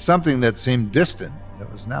with something that seemed distant,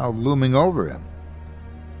 that was now looming over him.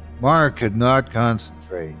 Mark could not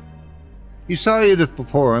concentrate. He saw Edith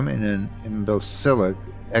before him in an imbecilic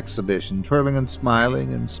exhibition, twirling and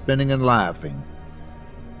smiling and spinning and laughing.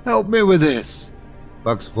 "Help me with this,"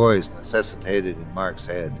 Buck's voice necessitated in Mark's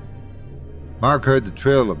head. Mark heard the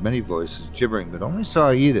trill of many voices gibbering, but only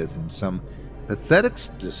saw Edith in some pathetic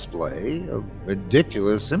display of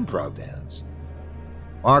ridiculous improv dance.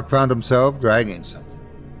 Mark found himself dragging something.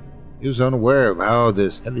 He was unaware of how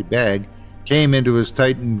this heavy bag came into his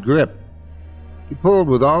tightened grip. He pulled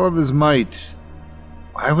with all of his might.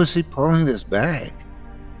 Why was he pulling this bag?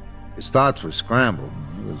 His thoughts were scrambled,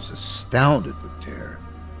 and he was astounded with terror.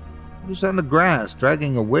 He was on the grass,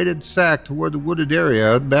 dragging a weighted sack toward the wooded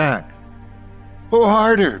area out back. "Pull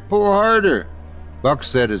harder! Pull harder!" Buck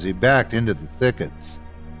said as he backed into the thickets.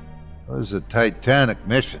 It was a titanic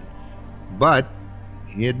mission, but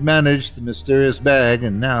he had managed the mysterious bag,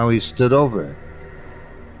 and now he stood over it.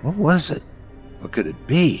 What was it? What could it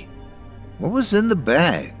be? What was in the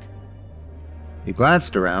bag? He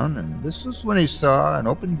glanced around, and this was when he saw an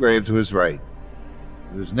open grave to his right.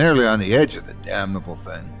 He was nearly on the edge of the damnable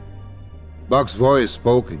thing. Buck's voice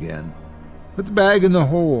spoke again. "Put the bag in the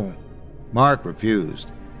hole." Mark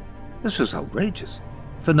refused. This was outrageous,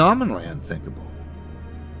 phenomenally unthinkable.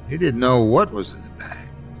 He didn't know what was in the bag.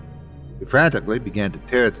 He frantically began to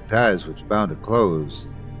tear at the ties which bound it closed.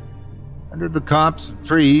 Under the copse of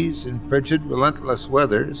trees, in frigid, relentless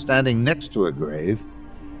weather, standing next to a grave,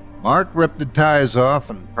 Mark ripped the ties off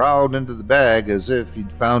and prowled into the bag as if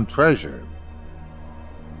he'd found treasure.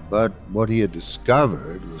 But what he had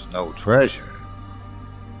discovered was no treasure.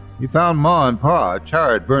 He found Ma and Pa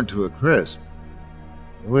charred, burnt to a crisp.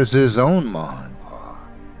 It was his own Ma and Pa.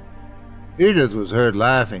 Edith was heard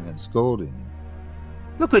laughing and scolding.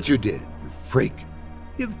 "Look what you did, you freak.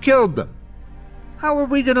 You've killed them. How are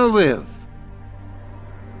we going to live?"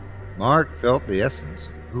 Mark felt the essence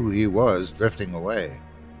of who he was drifting away.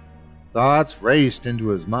 Thoughts raced into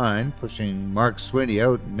his mind, pushing Mark Sweeney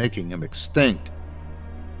out and making him extinct.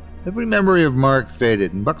 Every memory of Mark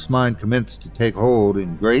faded, and Buck's mind commenced to take hold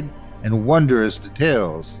in great and wondrous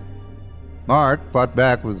details. Mark fought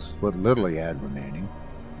back with what little he had remaining.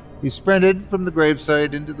 He sprinted from the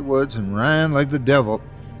gravesite into the woods and ran like the devil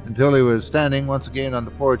until he was standing once again on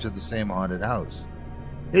the porch of the same haunted house.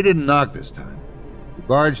 He didn't knock this time. He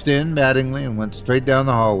barged in maddeningly and went straight down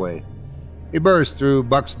the hallway. He burst through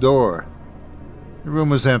Buck's door. The room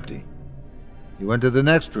was empty. He went to the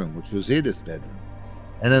next room, which was Edith's bedroom.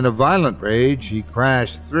 and in a violent rage he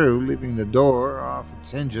crashed through, leaving the door off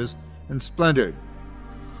its hinges and splintered.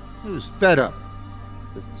 He was fed up.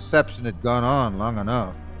 This deception had gone on long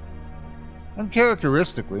enough.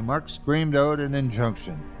 Uncharacteristically, Mark screamed out an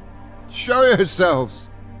injunction. "Show yourselves!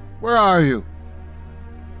 Where are you?"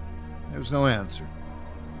 There was no answer.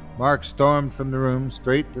 Mark stormed from the room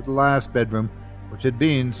straight to the last bedroom, which had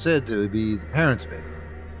been said to be the parents' bedroom.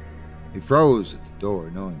 He froze at the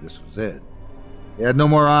door, knowing this was it. He had no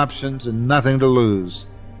more options and nothing to lose.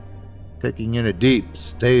 Taking in a deep,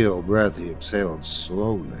 stale breath, he exhaled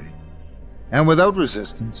slowly, and without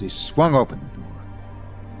resistance, he swung open the door.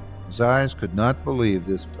 His eyes could not believe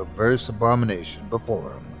this perverse abomination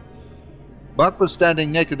before him. Buck was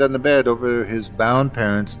standing naked on the bed over his bound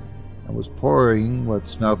parents and was pouring what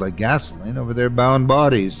smelled like gasoline over their bound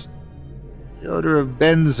bodies. The odor of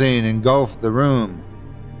benzene engulfed the room.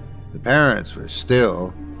 The parents were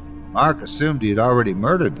still. Mark assumed he had already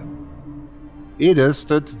murdered them. Edith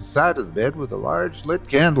stood to the side of the bed with a large lit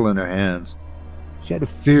candle in her hands. She had a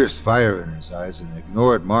fierce fire in her eyes and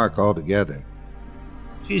ignored Mark altogether.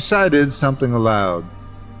 She cited something aloud.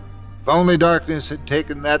 If only darkness had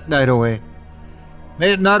taken that night away.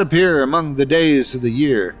 May it not appear among the days of the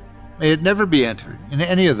year. May it never be entered in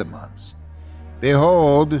any of the months.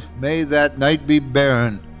 Behold, may that night be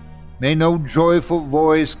barren. May no joyful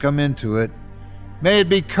voice come into it. May it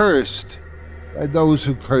be cursed by those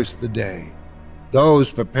who curse the day,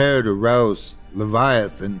 those prepared to rouse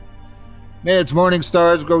Leviathan. May its morning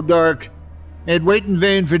stars grow dark. May it wait in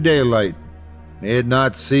vain for daylight. May it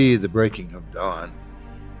not see the breaking of dawn.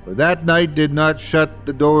 For that night did not shut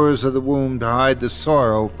the doors of the womb to hide the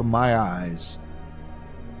sorrow from my eyes.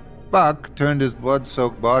 Buck turned his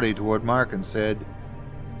blood-soaked body toward Mark and said,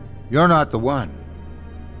 "You're not the one."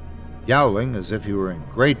 Yowling as if he were in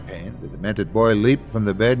great pain, the demented boy leaped from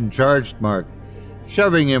the bed and charged Mark,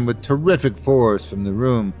 shoving him with terrific force from the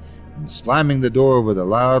room and slamming the door with a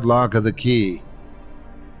loud lock of the key.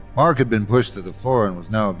 Mark had been pushed to the floor and was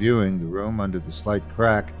now viewing the room under the slight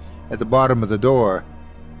crack at the bottom of the door.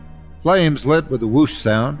 Flames lit with a whoosh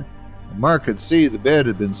sound, and Mark could see the bed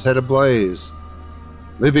had been set ablaze.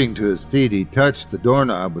 Leaping to his feet, he touched the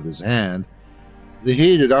doorknob with his hand. The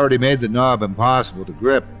heat had already made the knob impossible to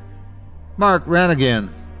grip. Mark ran again,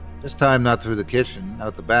 this time not through the kitchen,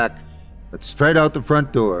 out the back, but straight out the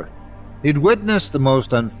front door. He'd witnessed the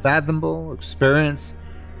most unfathomable experience,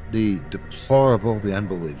 the deplorable, the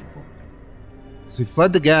unbelievable. As he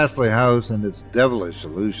fled the ghastly house and its devilish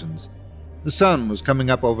illusions, the sun was coming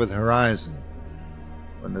up over the horizon.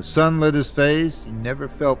 When the sun lit his face, he never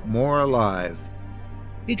felt more alive.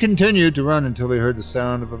 He continued to run until he heard the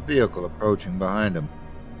sound of a vehicle approaching behind him.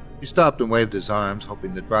 He stopped and waved his arms,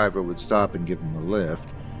 hoping the driver would stop and give him a lift.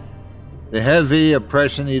 The heavy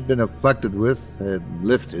oppression he'd been afflicted with had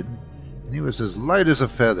lifted, and he was as light as a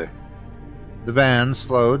feather. The van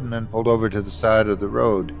slowed and then pulled over to the side of the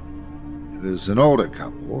road. It was an older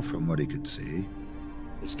couple, from what he could see.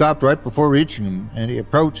 It stopped right before reaching him, and he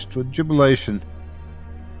approached with jubilation.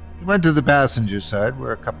 He went to the passenger side,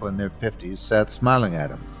 where a couple in their 50s sat smiling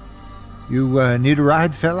at him. "You need a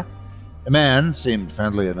ride, fella?" The man seemed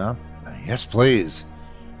friendly enough. "Yes, please.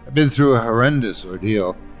 I've been through a horrendous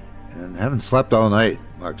ordeal, and haven't slept all night,"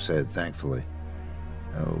 Mark said thankfully.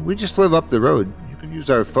 "We just live up the road. You can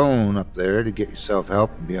use our phone up there to get yourself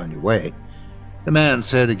help and be on your way," the man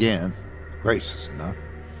said again, gracious enough.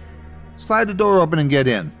 "Slide the door open and get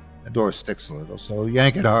in. The door sticks a little, so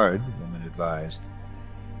yank it hard," the woman advised.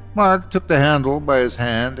 Mark took the handle by his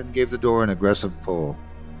hand and gave the door an aggressive pull.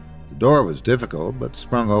 The door was difficult, but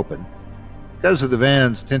sprung open. Because of the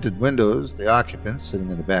van's tinted windows, the occupants sitting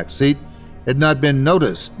in the back seat had not been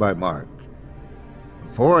noticed by Mark.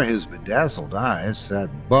 Before his bedazzled eyes sat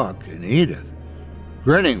Buck and Edith,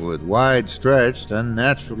 grinning with wide-stretched,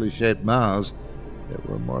 unnaturally shaped mouths that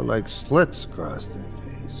were more like slits across their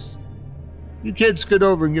face. "You kids scoot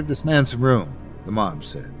over and give this man some room," the mom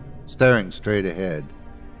said, staring straight ahead.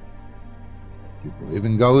 "You believe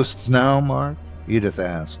in ghosts now, Mark?" Edith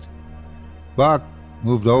asked. Buck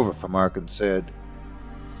moved over from Mark and said,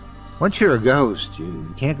 "Once you're a ghost,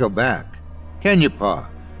 you can't go back. Can you, Pa?"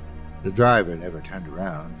 The driver never turned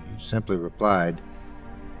around. He simply replied,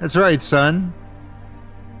 "That's right, son.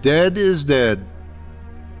 Dead is dead."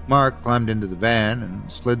 Mark climbed into the van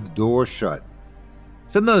and slid the door shut.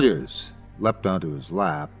 Familiars leapt onto his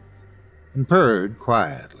lap and purred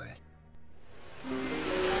quietly.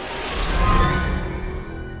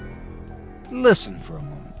 Listen for a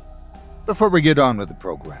moment. Before we get on with the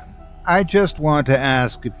program, I just want to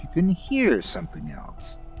ask if you can hear something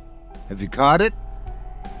else. Have you caught it?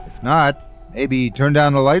 If not, Maybe turn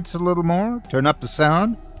down the lights a little more, turn up the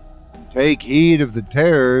sound, and take heed of the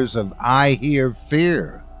terrors of I Hear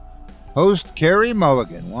Fear. Host Carrie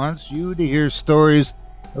Mulligan wants you to hear stories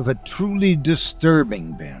of a truly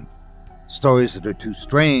disturbing bent. Stories that are too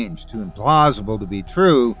strange, too implausible to be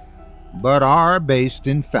true, but are based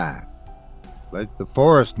in fact. Like the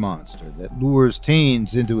forest monster that lures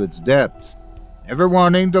teens into its depths, never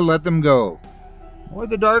wanting to let them go. Or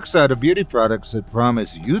the dark side of beauty products that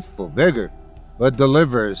promise youthful vigor, but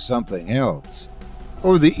delivers something else.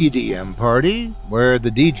 Or the EDM party, where the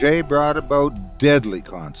DJ brought about deadly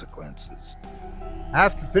consequences.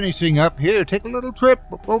 After finishing up here, take a little trip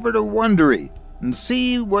over to Wondery and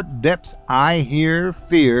see what depths I Hear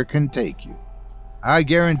Fear can take you. I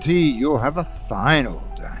guarantee you'll have a fine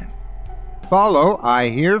old time. Follow I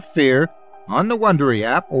Hear Fear on the Wondery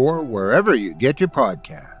app or wherever you get your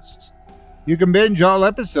podcasts. You can binge all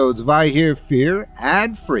episodes of I Hear Fear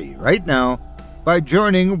ad-free right now by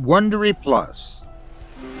joining Wondery Plus.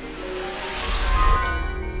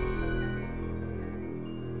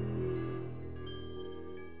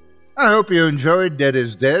 I hope you enjoyed Dead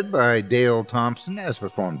is Dead by Dale Thompson, as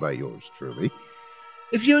performed by yours truly.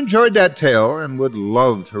 If you enjoyed that tale and would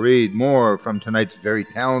love to read more from tonight's very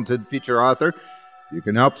talented feature author, you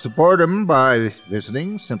can help support him by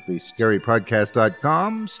visiting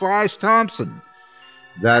simplyscarypodcast.com/Thompson.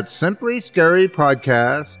 That's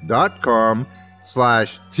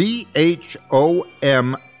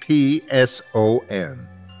simplyscarypodcast.com/THOMPSON.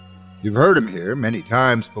 You've heard him here many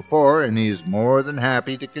times before, and he's more than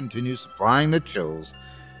happy to continue supplying the chills,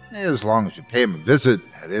 as long as you pay him a visit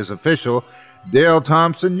at his official Dale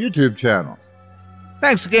Thompson YouTube channel.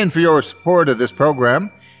 Thanks again for your support of this program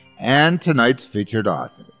and tonight's featured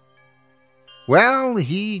author. Well,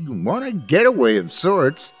 he won a getaway of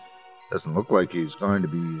sorts. Doesn't look like he's going to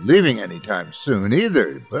be leaving anytime soon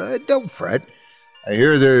either, but don't fret. I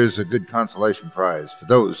hear there's a good consolation prize for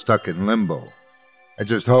those stuck in limbo. I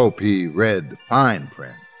just hope he read the fine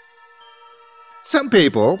print. Some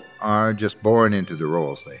people are just born into the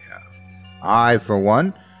roles they have. I, for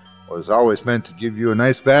one, was always meant to give you a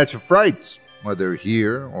nice batch of frights, whether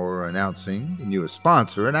here or announcing the newest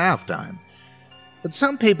sponsor at halftime. But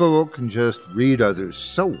some people can just read others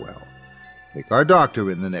so well. Take our doctor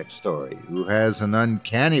in the next story, who has an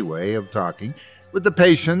uncanny way of talking with the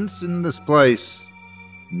patients in this place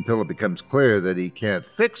until it becomes clear that he can't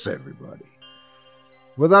fix everybody.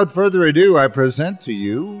 Without further ado, I present to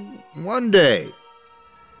you One Day.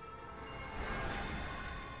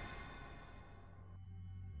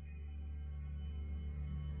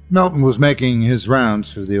 Milton was making his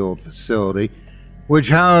rounds through the old facility, which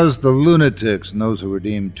housed the lunatics and those who were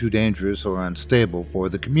deemed too dangerous or unstable for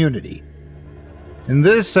the community. In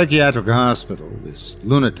this psychiatric hospital, this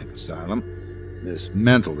lunatic asylum, this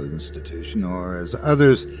mental institution, or as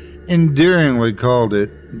others endearingly called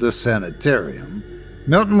it, the sanitarium,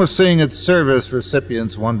 Milton was seeing its service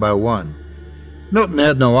recipients one by one. Milton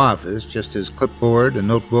had no office, just his clipboard, a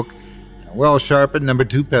notebook, and a well-sharpened No.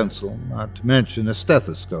 2 pencil, not to mention a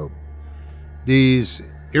stethoscope. These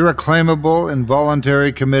irreclaimable,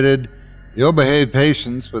 involuntary, committed, ill-behaved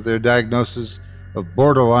patients with their diagnosis of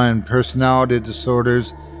borderline personality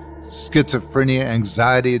disorders, schizophrenia,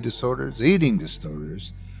 anxiety disorders, eating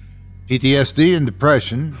disorders, PTSD and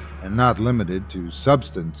depression, and not limited to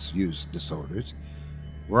substance use disorders,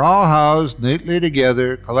 were all housed neatly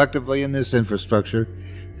together collectively in this infrastructure,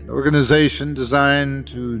 an organization designed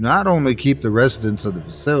to not only keep the residents of the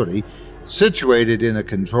facility situated in a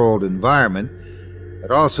controlled environment,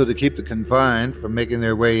 but also to keep the confined from making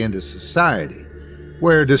their way into society,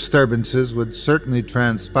 where disturbances would certainly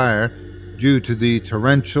transpire due to the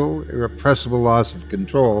torrential, irrepressible loss of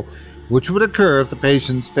control which would occur if the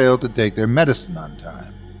patients failed to take their medicine on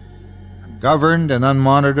time. Ungoverned and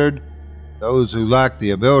unmonitored, those who lacked the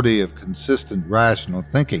ability of consistent rational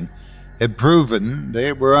thinking had proven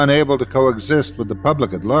they were unable to coexist with the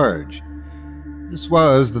public at large. This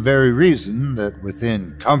was the very reason that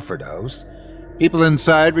within Comfort House, people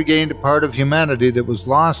inside regained a part of humanity that was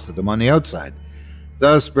lost to them on the outside,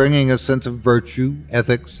 thus bringing a sense of virtue,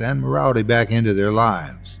 ethics, and morality back into their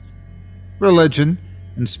lives. Religion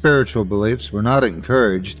and spiritual beliefs were not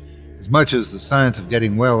encouraged as much as the science of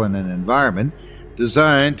getting well in an environment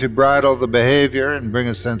designed to bridle the behavior and bring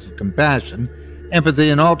a sense of compassion, empathy,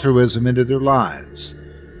 and altruism into their lives.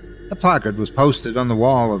 A placard was posted on the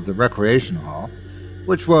wall of the recreation hall,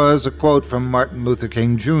 which was a quote from Martin Luther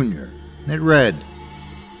King Jr. It read,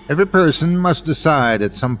 "Every person must decide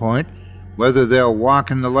at some point whether they'll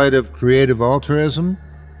walk in the light of creative altruism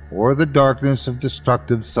or the darkness of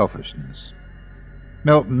destructive selfishness."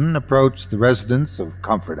 Milton approached the residents of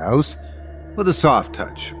Comfort House, with a soft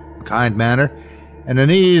touch, a kind manner, and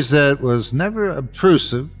an ease that was never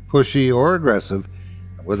obtrusive, pushy, or aggressive,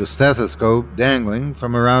 with a stethoscope dangling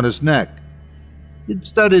from around his neck. He'd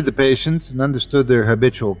studied the patients and understood their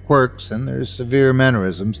habitual quirks and their severe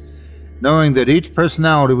mannerisms, knowing that each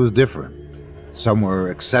personality was different. Some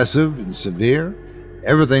were excessive and severe.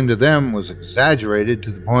 Everything to them was exaggerated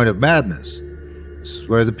to the point of madness. This is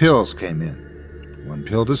where the pills came in. One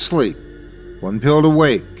pill to sleep, one pill to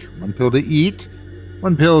wake, one pill to eat,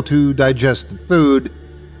 one pill to digest the food,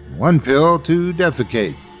 and one pill to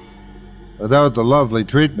defecate. Without the lovely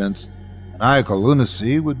treatments, maniacal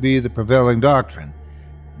lunacy would be the prevailing doctrine,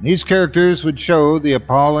 and these characters would show the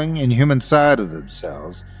appalling, inhuman side of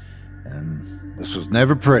themselves, and this was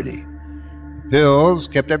never pretty. The pills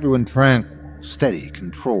kept everyone tranquil, steady,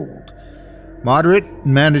 controlled. Moderate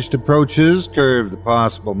and managed approaches curbed the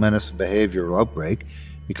possible menace of behavioral outbreak,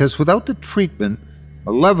 because without the treatment,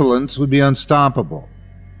 malevolence would be unstoppable.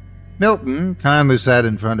 Milton kindly sat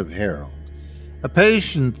in front of Harold, a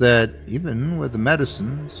patient that, even with the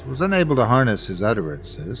medicines, was unable to harness his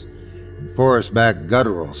utterances and force back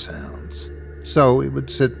guttural sounds. So he would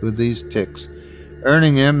sit with these tics,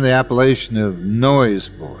 earning him the appellation of Noise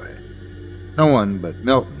Boy. No one but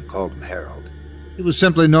Milton called him Harold. He was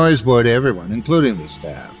simply Noise Boy to everyone, including the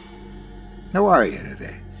staff. "How are you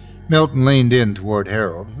today?" Milton leaned in toward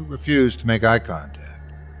Harold, who refused to make eye contact.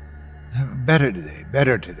 Better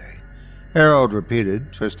today," Harold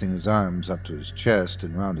repeated, twisting his arms up to his chest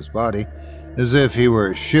and round his body, as if he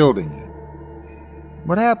were shielding it.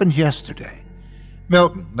 "What happened yesterday?"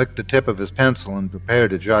 Milton licked the tip of his pencil and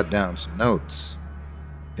prepared to jot down some notes.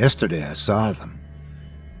 "Yesterday I saw them."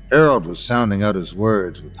 Harold was sounding out his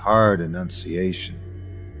words with hard enunciation.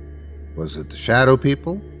 "Was it the shadow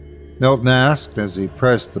people?" Milton asked as he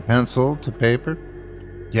pressed the pencil to paper.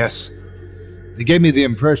 "Yes. They gave me the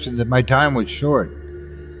impression that my time was short."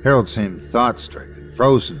 Harold seemed thought-stricken,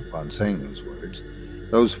 frozen upon saying those words.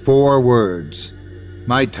 Those 4 words.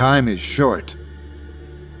 "My time is short."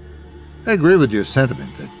 "I agree with your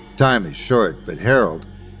sentiment that time is short, but Harold,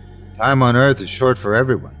 time on Earth is short for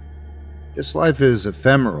everyone. This life is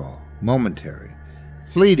ephemeral, momentary,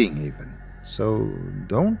 fleeting even, so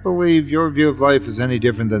don't believe your view of life is any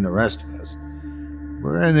different than the rest of us.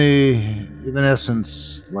 We're in the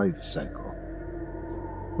evanescence life cycle.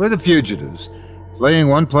 We're the fugitives, fleeing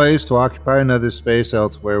one place to occupy another space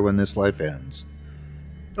elsewhere when this life ends.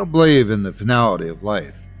 Don't believe in the finality of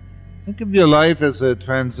life. Think of your life as a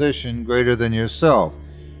transition greater than yourself,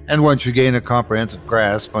 and once you gain a comprehensive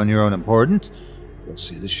grasp on your own importance, you'll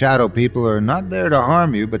see the shadow people are not there to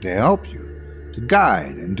harm you, but to help you, to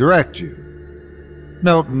guide and direct you."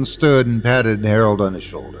 Milton stood and patted Harold on the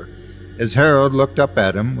shoulder, as Harold looked up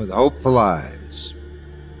at him with hopeful eyes.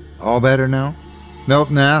 "All better now?"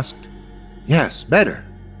 Milton asked. "Yes, better,"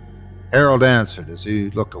 Harold answered as he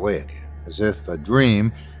looked away again, as if a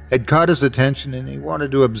dream had caught his attention and he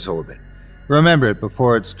wanted to absorb it, remember it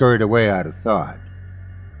before it scurried away out of thought.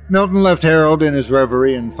 Milton left Harold in his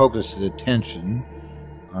reverie and focused his attention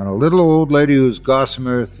on a little old lady whose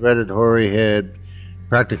gossamer, threaded hoary head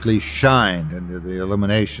practically shined under the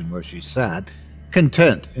illumination where she sat,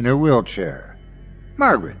 content in her wheelchair.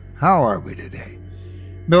 "Margaret, how are we today?"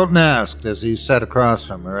 Milton asked as he sat across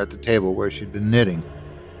from her at the table where she'd been knitting.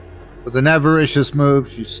 With an avaricious move,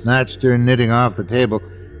 she snatched her knitting off the table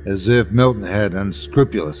as if Milton had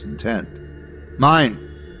unscrupulous intent. "Mine,"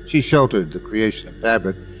 she sheltered the creation of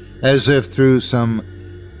fabric, as if through some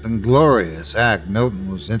inglorious act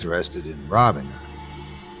Milton was interested in robbing her.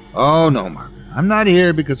 "Oh, no, Margaret. I'm not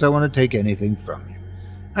here because I want to take anything from you.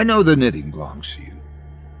 I know the knitting belongs to you.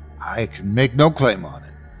 I can make no claim on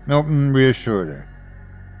it," Milton reassured her.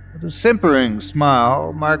 With a simpering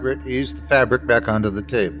smile, Margaret eased the fabric back onto the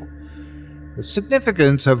table. The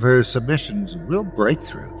significance of her submission was a real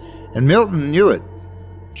breakthrough, and Milton knew it.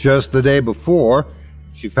 Just the day before,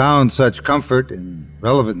 she found such comfort and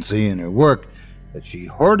relevancy in her work that she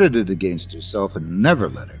hoarded it against herself and never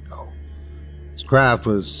let it go. This craft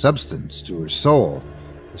was substance to her soul,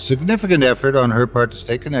 a significant effort on her part to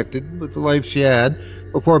stay connected with the life she had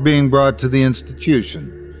before being brought to the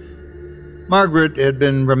institution. Margaret had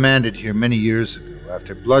been remanded here many years ago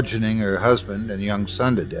after bludgeoning her husband and young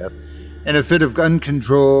son to death in a fit of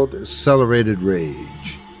uncontrolled, accelerated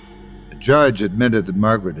rage. The judge admitted that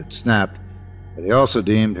Margaret had snapped, but he also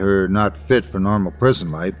deemed her not fit for normal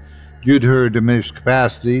prison life due to her diminished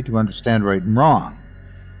capacity to understand right and wrong.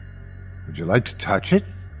 "Would you like to touch it?"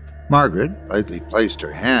 Margaret lightly placed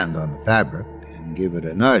her hand on the fabric and gave it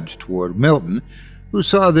a nudge toward Milton, who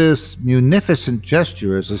saw this munificent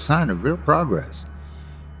gesture as a sign of real progress.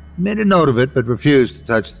 He made a note of it but refused to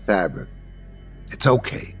touch the fabric. It's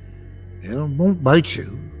okay. It won't bite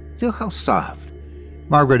you. Feel how soft."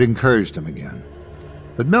 Margaret encouraged him again.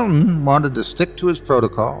 But Milton wanted to stick to his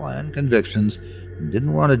protocol and convictions and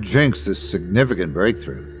didn't want to jinx this significant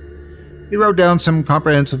breakthrough. He wrote down some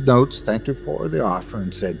comprehensive notes, thanked her for the offer,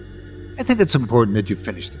 and said, "I think it's important that you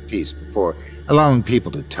finish the piece before allowing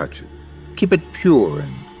people to touch it. Keep it pure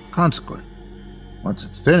and consequent. Once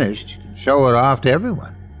it's finished, you can show it off to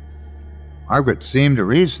everyone." Margaret seemed to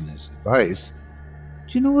reason his advice.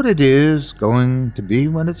 "Do you know what it is going to be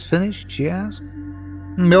when it's finished?" she asked.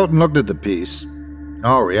 Milton looked at the piece. In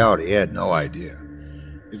all reality, he had no idea.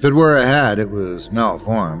 If it were a hat, it was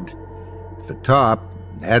malformed. If a top,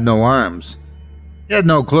 it had no arms. He had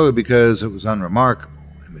no clue because it was unremarkable,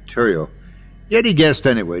 immaterial. Yet he guessed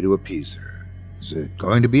anyway to appease her. Is it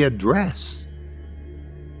going to be a dress?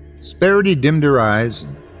 Disparity dimmed her eyes,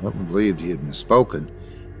 and Milton believed he had misspoken,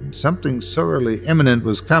 and something sorely imminent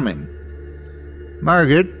was coming.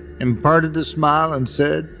 Margaret imparted a smile and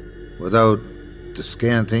said, without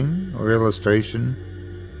descanting or illustration,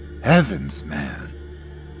 "Heavens, man,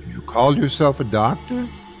 you called yourself a doctor?"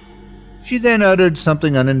 She then uttered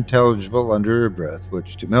something unintelligible under her breath,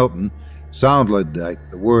 which to Milton sounded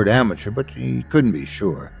like the word amateur, but he couldn't be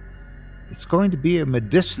sure. "It's going to be a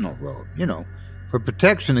medicinal robe, for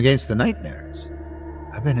protection against the nightmares.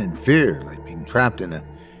 I've been in fear, like being trapped in a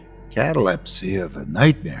catalepsy of a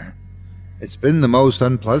nightmare. It's been the most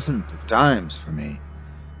unpleasant of times for me.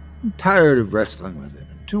 I'm tired of wrestling with it.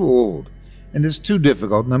 I'm too old, and it's too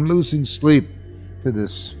difficult, and I'm losing sleep to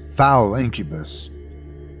this foul incubus.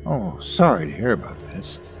 Oh, sorry to hear about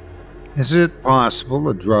this. Is it possible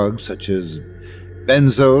a drug such as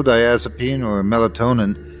benzodiazepine or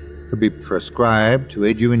melatonin could be prescribed to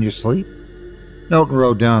aid you in your sleep?" Milton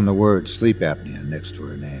wrote down the word sleep apnea next to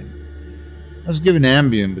her name. "I was given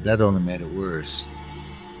Ambien, but that only made it worse.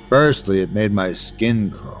 Firstly, it made my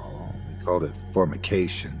skin crawl. They called it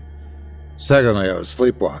formication. Secondly, I was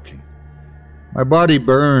sleepwalking. My body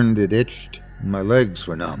burned, it itched, and my legs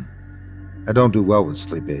were numb. I don't do well with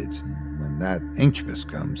sleep aids, and when that incubus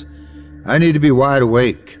comes, I need to be wide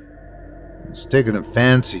awake. He's taken a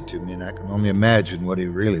fancy to me, and I can only imagine what he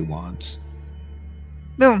really wants."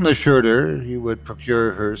 Milton assured her he would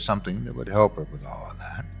procure her something that would help her with all of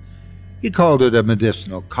that. He called it a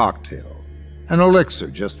medicinal cocktail, an elixir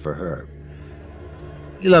just for her.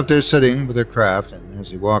 He left her sitting with her craft, and as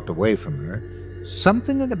he walked away from her,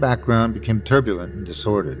 something in the background became turbulent and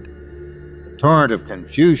disordered. A torrent of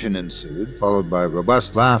confusion ensued, followed by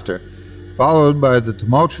robust laughter, followed by the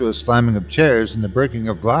tumultuous slamming of chairs and the breaking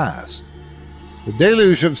of glass. The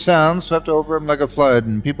deluge of sound swept over him like a flood,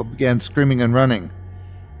 and people began screaming and running.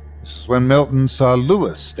 This is when Milton saw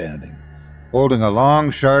Lewis standing, holding a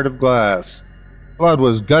long shard of glass. Blood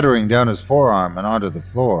was guttering down his forearm and onto the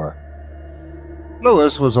floor.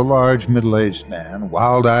 Lewis was a large, middle-aged man,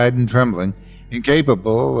 wild-eyed and trembling,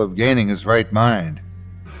 incapable of gaining his right mind.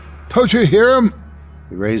 "Don't you hear him?"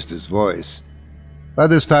 He raised his voice. By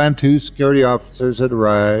this time, 2 security officers had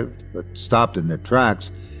arrived, but stopped in their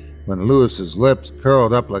tracks when Lewis's lips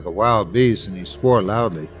curled up like a wild beast and he swore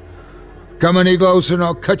loudly. "Come any closer and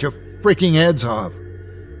I'll cut your freaking heads off."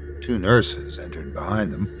 2 nurses entered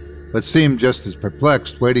behind them, but seemed just as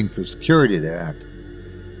perplexed, waiting for security to act.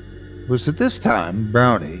 It was at this time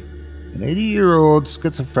Brownie, an 80-year-old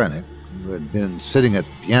schizophrenic who had been sitting at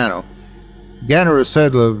the piano, began a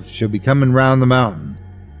recital of "She'll Be Coming Round the Mountain."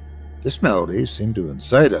 This melody seemed to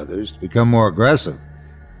incite others to become more aggressive.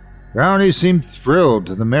 Brownie seemed thrilled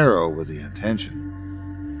to the marrow with the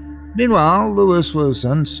intention. Meanwhile, Lewis was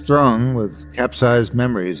unstrung with capsized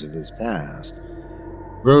memories of his past.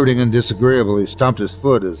 Brooding and disagreeable, he stomped his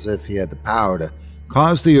foot as if he had the power to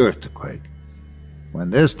cause the earth to quake. When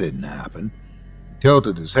this didn't happen, he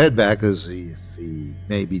tilted his head back as if he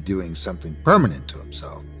may be doing something permanent to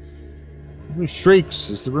himself. There were shrieks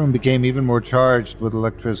as the room became even more charged with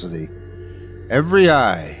electricity. Every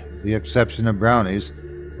eye, with the exception of Brownie's,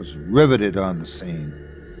 was riveted on the scene.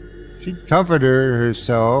 She'd comforted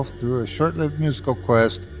herself through a short-lived musical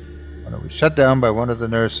quest when it was shut down by one of the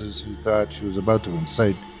nurses who thought she was about to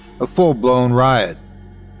incite a full-blown riot.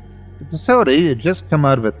 The facility had just come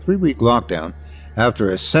out of a 3-week lockdown after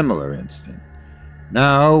a similar incident.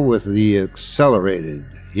 Now, with the accelerated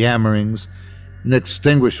yammerings,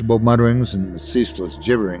 inextinguishable mutterings, and the ceaseless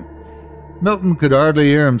gibbering, Milton could hardly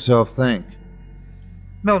hear himself think.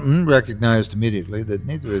 Milton recognized immediately that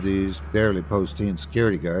neither of these barely post-teen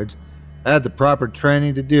security guards had the proper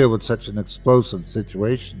training to deal with such an explosive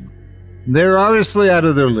situation. They were obviously out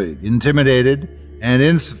of their league, intimidated, and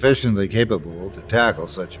insufficiently capable to tackle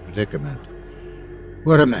such a predicament.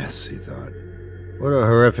 What a mess, he thought. What a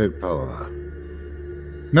horrific palaver.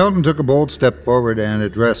 Milton took a bold step forward and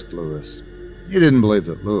addressed Lewis. He didn't believe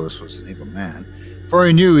that Lewis was an evil man, for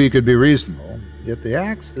he knew he could be reasonable, yet the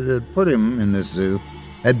acts that had put him in this zoo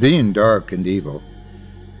had been dark and evil.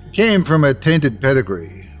 He came from a tainted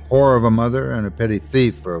pedigree, whore of a mother and a petty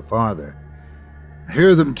thief for a father. I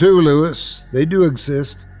hear them too, Lewis. They do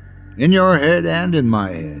exist, in your head and in my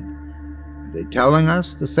head. Are they telling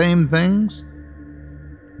us the same things?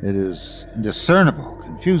 It is indiscernible,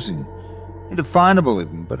 confusing, indefinable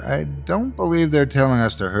even, but I don't believe they're telling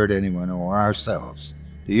us to hurt anyone or ourselves.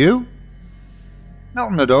 Do you?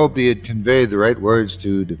 Milton had hoped he had conveyed the right words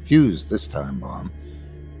to defuse this time bomb.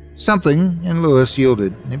 Something in Lewis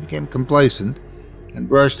yielded, and he became complacent and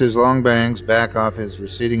brushed his long bangs back off his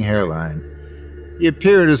receding hairline. He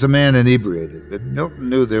appeared as a man inebriated, but Milton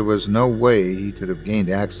knew there was no way he could have gained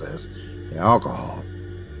access to alcohol.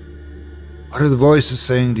 What are the voices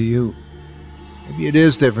saying to you? Maybe it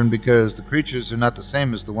is different because the creatures are not the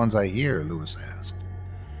same as the ones I hear, Lewis asked.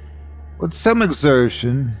 With some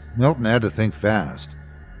exertion, Milton had to think fast.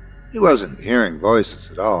 He wasn't hearing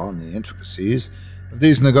voices at all, and the intricacies of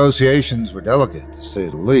these negotiations were delicate, to say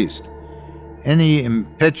the least. Any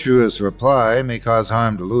impetuous reply may cause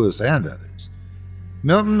harm to Lewis and others.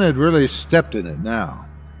 Milton had really stepped in it now.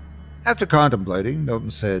 After contemplating,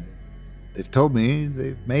 Milton said, "They've told me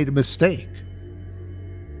they've made a mistake."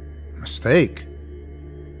 A mistake?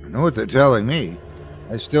 I know what they're telling me.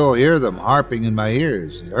 I still hear them harping in my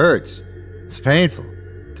ears. It hurts. It's painful.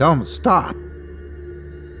 Tell them to stop.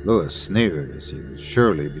 Lewis sneered as he was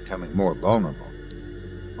surely becoming more vulnerable.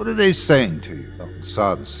 What are they saying to you? Milton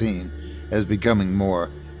saw the scene as becoming more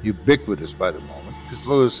ubiquitous by the moment, because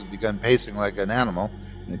Lewis had begun pacing like an animal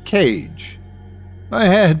in a cage. My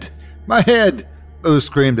head! My head! Lewis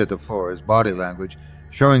screamed at the floor, his body language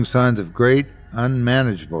showing signs of great,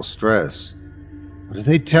 unmanageable stress. What are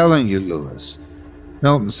they telling you, Lewis?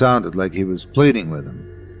 Milton sounded like he was pleading with him.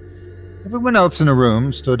 Everyone else in the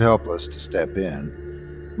room stood helpless to step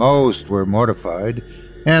in. Most were mortified,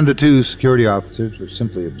 and the two security officers were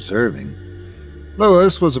simply observing.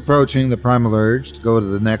 Lewis was approaching the primal urge to go to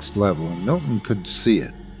the next level, and Milton could see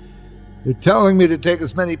it. They're telling me to take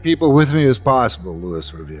as many people with me as possible,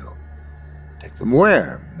 Lewis revealed. Take them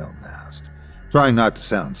where? Milton asked, trying not to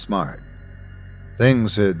sound smart.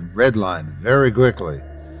 Things had redlined very quickly.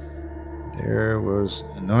 There was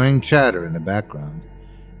annoying chatter in the background.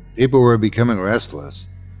 People were becoming restless.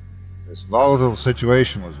 This volatile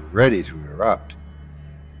situation was ready to erupt.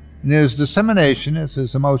 In his dissemination, as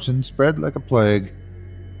his emotions spread like a plague,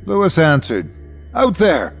 Lewis answered, Out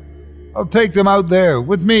there! I'll take them out there,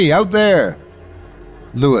 with me, out there!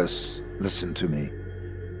 Lewis, listen to me.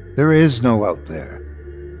 There is no out there.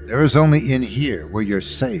 There is only in here, where you're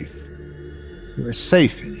safe. You are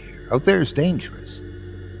safe in here. Out there is dangerous.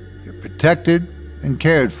 You're protected and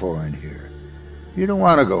cared for in here. You don't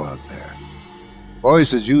want to go out there. The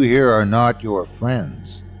voices you hear are not your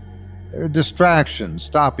friends. They're distractions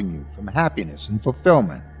stopping you from happiness and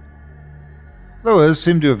fulfillment. Lewis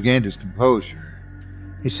seemed to have gained his composure.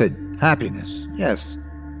 He said, Happiness. Yes,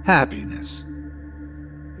 happiness.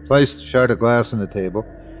 He placed a shard of glass on the table.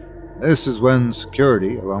 This is when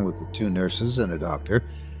security, along with the two nurses and a doctor,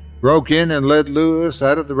 broke in and led Lewis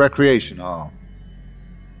out of the recreation hall.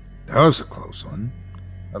 That was a close one.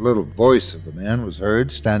 A little voice of a man was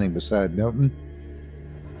heard standing beside Milton.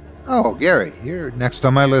 Oh, Gary, you're next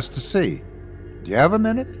on my list to see. Do you have a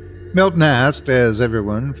minute? Milton asked as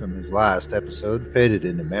everyone from his last episode faded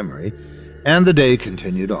into memory, and the day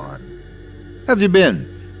continued on. Have you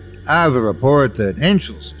been? I have a report that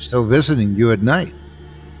angels are still visiting you at night.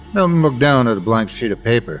 Milton looked down at a blank sheet of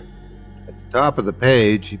paper. At the top of the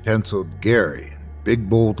page, he penciled Gary in big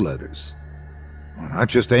bold letters. Well, not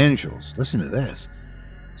just angels. Listen to this.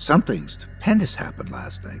 Something stupendous happened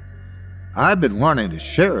last night. I've been wanting to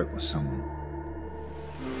share it with someone.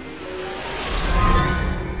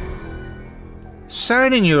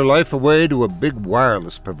 Signing your life away to a big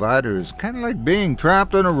wireless provider is kind of like being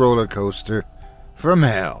trapped on a roller coaster from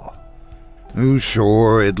hell. Oh,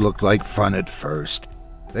 sure, it looked like fun at first.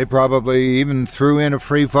 They probably even threw in a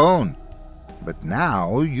free phone. But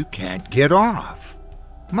now you can't get off.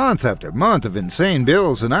 Month after month of insane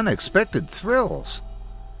bills and unexpected thrills.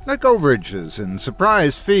 Like overages and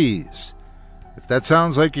surprise fees. If that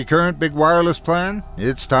sounds like your current big wireless plan,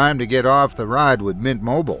 it's time to get off the ride with Mint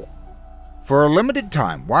Mobile. For a limited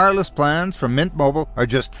time, wireless plans from Mint Mobile are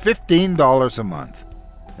just $15 a month.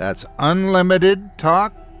 That's unlimited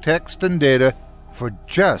talk, text, and data for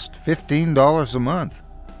just $15 a month.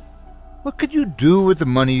 What could you do with the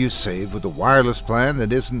money you save with a wireless plan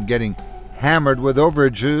that isn't getting hammered with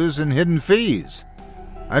overages and hidden fees?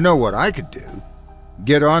 I know what I could do.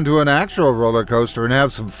 get onto an actual roller coaster and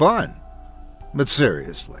have some fun. But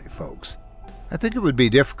seriously, folks, I think it would be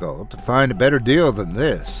difficult to find a better deal than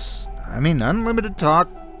this. I mean, unlimited talk,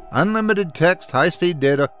 unlimited text, high-speed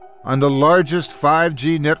data on the largest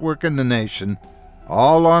 5G network in the nation,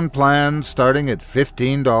 all on plans starting at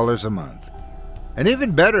 $15 a month. And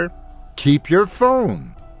even better, keep your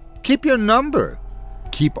phone, keep your number,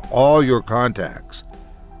 keep all your contacts.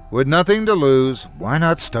 With nothing to lose, why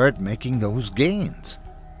not start making those gains?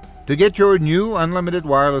 To get your new unlimited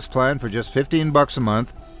wireless plan for just $15 a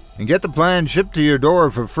month and get the plan shipped to your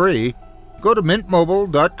door for free, go to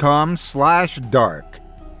mintmobile.com/dark.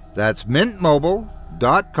 That's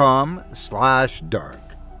mintmobile.com/dark.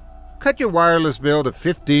 Cut your wireless bill to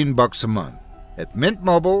 $15 a month at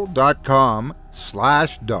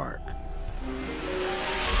mintmobile.com/dark.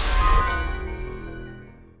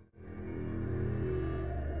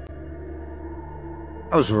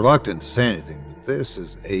 I was reluctant to say anything, but this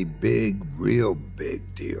is a big, real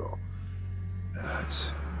big deal. It's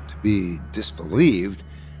to be disbelieved,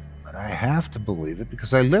 but I have to believe it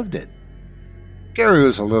because I lived it. Gary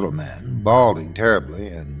was a little man, balding terribly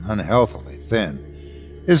and unhealthily thin.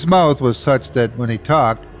 His mouth was such that when he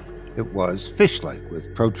talked, it was fish-like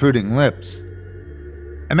with protruding lips.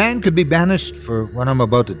 A man could be banished for what I'm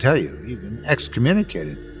about to tell you, even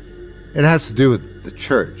excommunicated. It has to do with the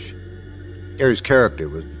church. Gary's character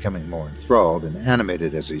was becoming more enthralled and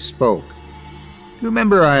animated as he spoke. You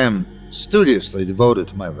remember, I am studiously devoted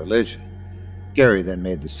to my religion. Gary then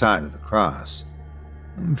made the sign of the cross.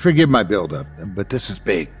 Forgive my build-up, but this is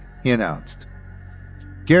big, he announced.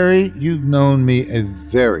 Gary, you've known me a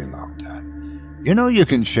very long time. You know you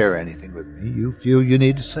can share anything with me you feel you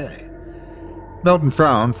need to say. Milton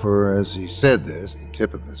frowned, for as he said this, the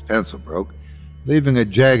tip of his pencil broke, leaving a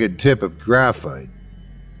jagged tip of graphite.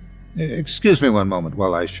 Excuse me one moment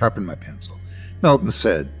while I sharpen my pencil, Milton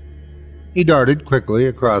said. He darted quickly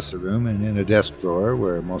across the room and in a desk drawer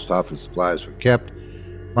where most office supplies were kept,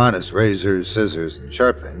 minus razors, scissors, and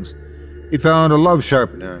sharp things, he found a love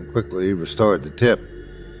sharpener and quickly restored the tip.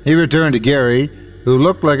 He returned to Gary, who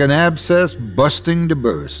looked like an abscess busting to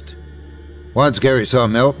burst. Once Gary saw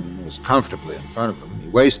Milton was comfortably in front of him, he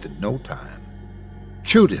wasted no time.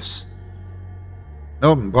 Judas!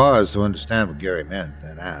 Milton paused to understand what Gary meant,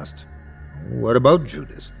 then asked, What about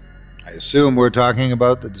Judas? I assume we're talking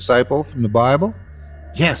about the disciple from the Bible?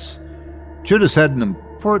 Yes. Judas had an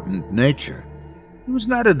important nature. He was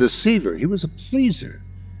not a deceiver, he was a pleaser.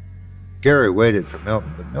 Gary waited for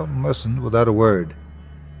Milton, but Milton listened without a word.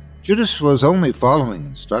 Judas was only following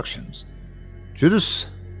instructions. Judas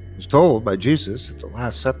was told by Jesus at the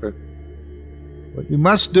Last Supper, What you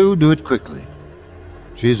must do, do it quickly.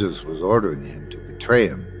 Jesus was ordering him to betray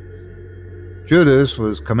him. Judas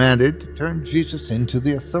was commanded to turn Jesus into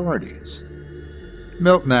the authorities.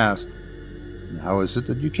 Milton asked, How is it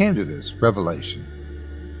that you came to this revelation?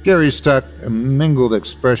 Gary struck a mingled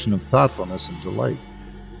expression of thoughtfulness and delight.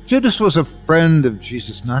 Judas was a friend of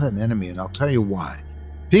Jesus, not an enemy, and I'll tell you why.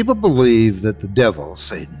 People believe that the devil,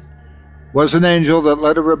 Satan, was an angel that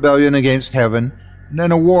led a rebellion against heaven, and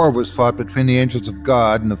then a war was fought between the angels of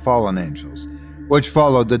God and the fallen angels, which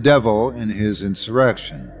followed the devil in his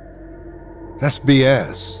insurrection. That's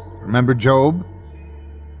BS. Remember Job?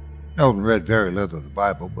 Milton read very little of the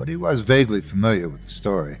Bible, but he was vaguely familiar with the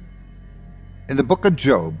story. In the book of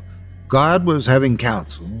Job, God was having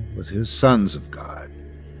counsel with his sons of God.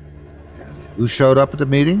 And who showed up at the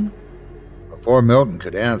meeting? Before Milton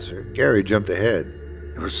could answer, Gary jumped ahead.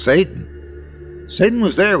 It was Satan. Satan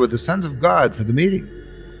was there with the sons of God for the meeting.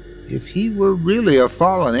 If he were really a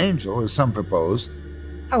fallen angel, as some propose,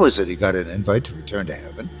 how is it he got an invite to return to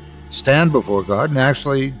heaven, stand before God, and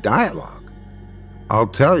actually dialogue? I'll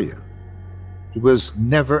tell you, he was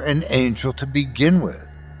never an angel to begin with.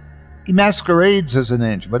 He masquerades as an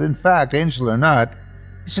angel, but in fact, angel or not,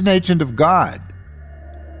 he's an agent of God.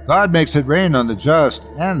 God makes it rain on the just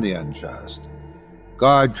and the unjust.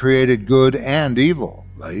 God created good and evil,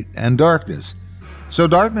 light and darkness. So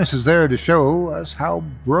darkness is there to show us how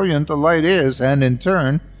brilliant the light is, and in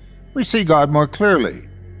turn, we see God more clearly.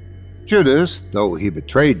 Judas, though he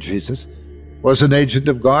betrayed Jesus, was an agent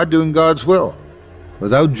of God doing God's will.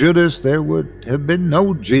 Without Judas, there would have been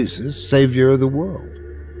no Jesus, Savior of the world.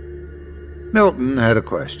 Milton had a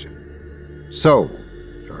question. So,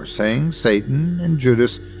 you're saying Satan and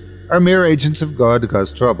Judas are mere agents of God to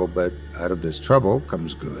cause trouble, but out of this trouble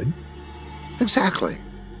comes good? Exactly.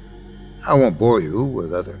 I won't bore you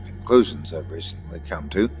with other conclusions I've recently come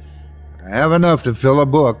to, but I have enough to fill a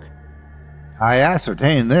book. I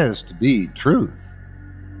ascertain this to be truth.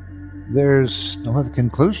 There's no other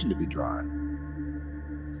conclusion to be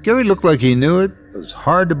drawn. Gary looked like he knew it, It was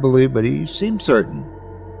hard to believe, but he seemed certain.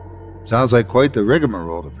 Sounds like quite the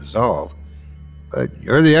rigmarole to resolve. But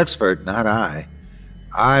you're the expert, not I.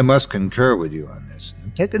 I must concur with you on this,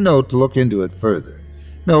 and take a note to look into it further.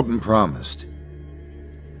 Milton promised.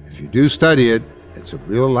 If you do study it, it's a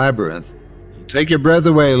real labyrinth. It'll take your breath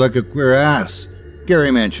away like a queer ass,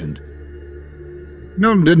 Gary mentioned.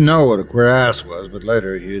 Milton didn't know what a queer ass was, but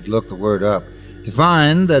later he'd look the word up to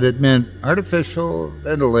find that it meant artificial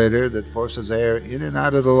ventilator that forces air in and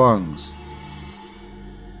out of the lungs.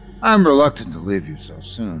 I'm reluctant to leave you so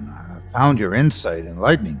soon. I found your insight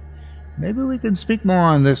enlightening. Maybe we can speak more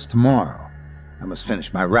on this tomorrow. I must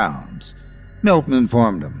finish my rounds, Milton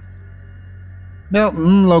informed him.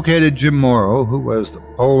 Milton located Jim Morrow, who was the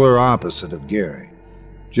polar opposite of Gary.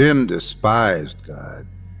 Jim despised God.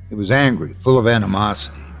 He was angry, full of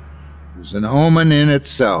animosity. It was an omen in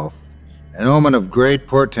itself, an omen of great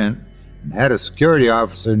portent, and had a security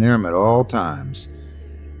officer near him at all times.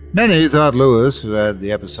 Many thought Lewis, who had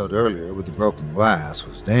the episode earlier with the broken glass,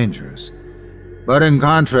 was dangerous. But in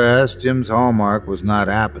contrast, Jim's hallmark was not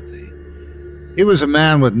apathy. He was a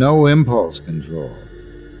man with no impulse control.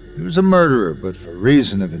 He was a murderer, but for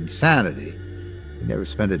reason of insanity. He never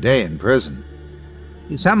spent a day in prison.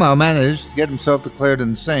 He somehow managed to get himself declared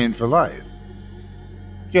insane for life.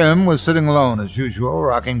 Jim was sitting alone as usual,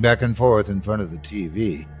 rocking back and forth in front of the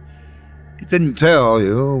TV. He couldn't tell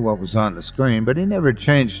you what was on the screen, but he never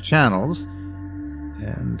changed channels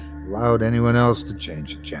and allowed anyone else to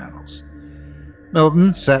change the channels.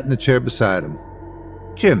 Milton sat in the chair beside him.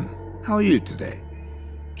 "Jim, how are you today?"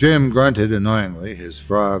 Jim grunted annoyingly, his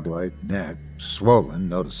frog-like neck swollen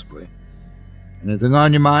noticeably. "Anything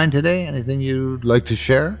on your mind today? Anything you'd like to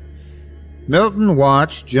share?" Milton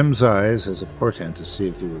watched Jim's eyes as a portent to see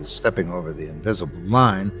if he was stepping over the invisible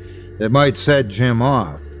line that might set Jim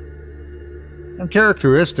off. And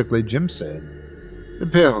characteristically, Jim said, "The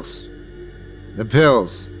pills. The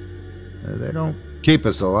pills. They don't keep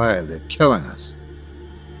us alive, they're killing us."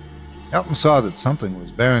 Milton saw that something was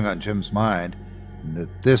bearing on Jim's mind, and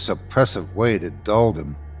that this oppressive weight had dulled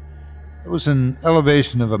him. It was an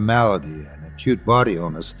elevation of a malady, an acute body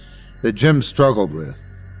illness that Jim struggled with,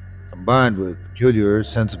 combined with peculiar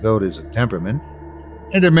sensibilities of temperament,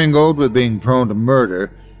 intermingled with being prone to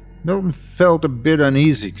murder. Milton felt a bit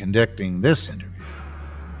uneasy conducting this interview.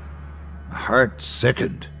 "My heart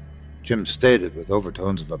sickened," Jim stated with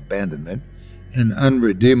overtones of abandonment and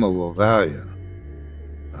unredeemable value.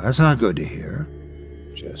 "That's not good to hear.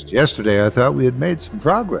 Just yesterday I thought we had made some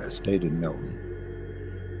progress," stated Milton.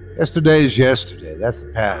 "Yesterday's yesterday. That's the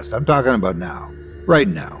past. I'm talking about now. Right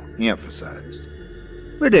now," he emphasized.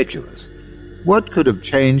 Ridiculous. What could have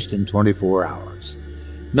changed in 24 hours?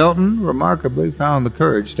 Milton remarkably found the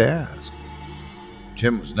courage to ask.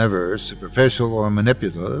 Jim was never superficial or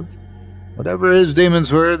manipulative. Whatever his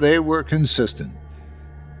demons were, they were consistent.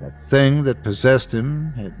 That thing that possessed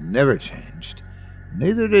him had never changed.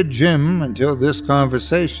 Neither did Jim until this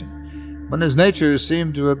conversation, when his nature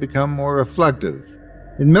seemed to have become more reflective.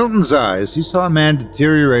 In Milton's eyes, he saw a man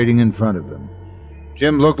deteriorating in front of him.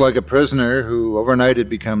 Jim looked like a prisoner who overnight had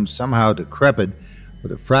become somehow decrepit,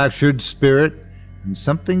 with a fractured spirit, and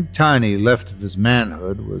something tiny left of his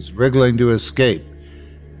manhood was wriggling to escape.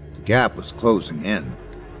 The gap was closing in.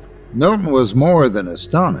 Milton was more than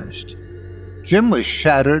astonished. Jim was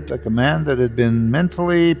shattered like a man that had been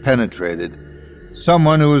mentally penetrated,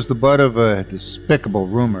 someone who was the butt of a despicable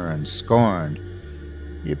rumor and scorned.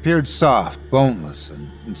 He appeared soft, boneless, an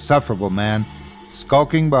insufferable man,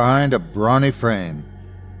 skulking behind a brawny frame.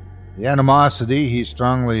 The animosity he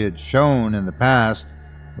strongly had shown in the past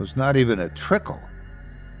was not even a trickle.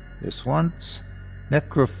 This once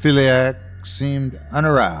necrophiliac seemed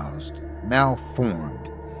unaroused, malformed.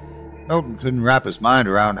 Milton couldn't wrap his mind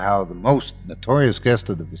around how the most notorious guest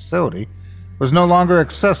of the facility was no longer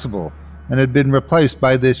accessible and had been replaced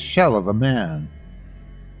by this shell of a man.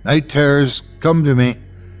 "Night terrors come to me.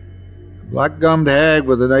 A black-gummed hag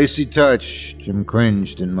with an icy touch," Jim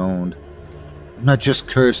cringed and moaned. "I'm not just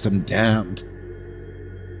cursed, I'm damned."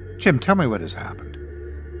 "Jim, tell me what has happened."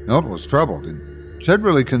 Milton was troubled and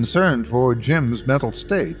generally concerned for Jim's mental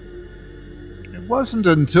state. It wasn't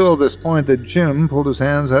until this point that Jim pulled his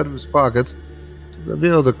hands out of his pockets to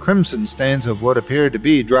reveal the crimson stains of what appeared to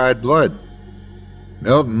be dried blood.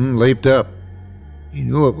 Milton leaped up. He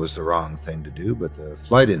knew it was the wrong thing to do, but the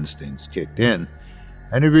flight instincts kicked in,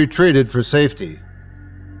 and he retreated for safety.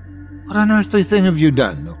 "What unearthly thing have you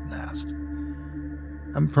done?" Milton asked.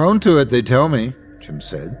 "I'm prone to it, they tell me," Jim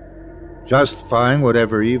said, justifying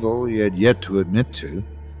whatever evil he had yet to admit to.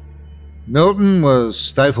 Milton was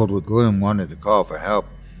stifled with gloom, wanted to call for help,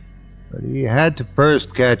 but he had to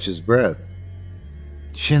first catch his breath.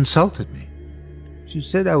 She insulted me. She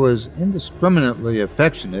said I was indiscriminately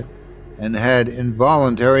affectionate and had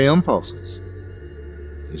involuntary impulses.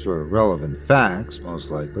 These were irrelevant facts, most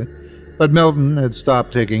likely, but Milton had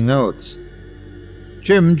stopped taking notes.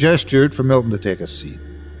 Jim gestured for Milton to take a seat,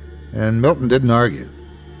 and Milton didn't argue.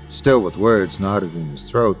 Still with words knotted in his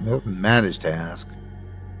throat, Milton managed to ask,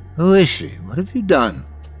 "Who is she? What have you done?"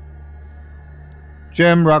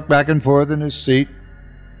 Jim rocked back and forth in his seat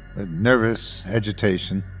with nervous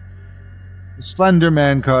agitation. The slender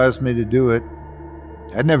man caused me to do it.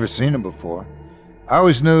 I'd never seen him before. I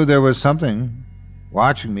always knew there was something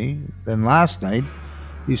watching me. Then last night,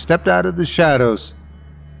 he stepped out of the shadows.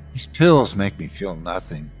 These pills make me feel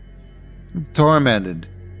nothing. I'm tormented.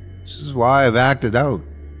 This is why I've acted out.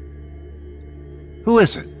 Who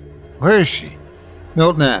is it? Where is she?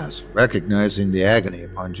 Milton asked, recognizing the agony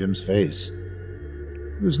upon Jim's face.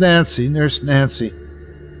 It was Nancy, Nurse Nancy.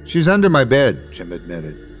 She's under my bed, Jim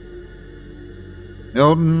admitted.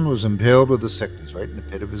 Milton was impaled with a sickness right in the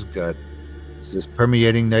pit of his gut as this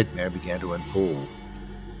permeating nightmare began to unfold.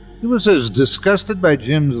 He was as disgusted by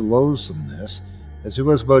Jim's loathsomeness as he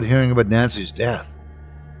was about hearing about Nancy's death.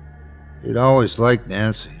 He'd always liked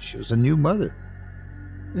Nancy. She was a new mother.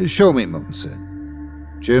 Show me, Milton said.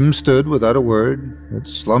 Jim stood without a word, with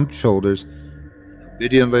slumped shoulders, and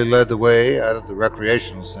obediently led the way out of the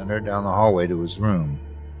recreational center down the hallway to his room.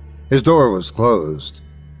 His door was closed.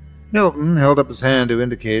 Milton held up his hand to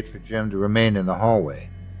indicate for Jim to remain in the hallway.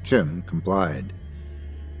 Jim complied.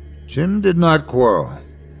 Jim did not quarrel,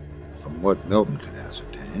 from what Milton could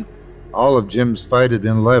ascertain. All of Jim's fight had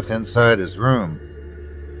been left inside his room.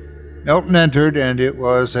 Milton entered, and it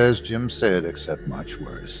was as Jim said, except much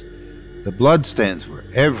worse. The bloodstains were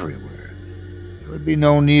everywhere. There would be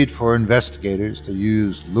no need for investigators to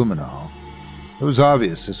use luminol. It was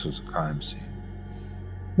obvious this was a crime scene.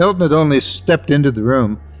 Milton had only stepped into the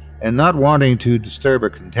room, and not wanting to disturb or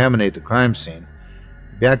contaminate the crime scene,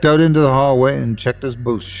 he backed out into the hallway and checked his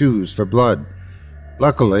both shoes for blood.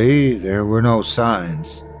 Luckily, there were no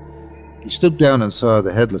signs. He stooped down and saw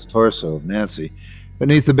the headless torso of Nancy,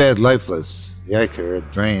 beneath the bed, lifeless. The ichor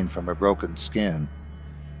had drained from her broken skin.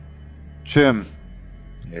 Jim,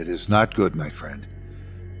 it is not good, my friend.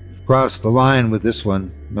 You've crossed the line with this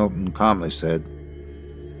one, Milton calmly said.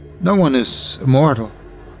 No one is immortal,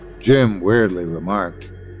 Jim weirdly remarked.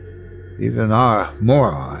 Even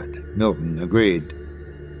more odd, Milton agreed.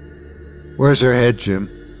 Where's her head, Jim?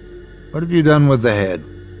 What have you done with the head?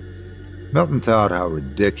 Milton thought how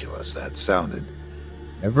ridiculous that sounded.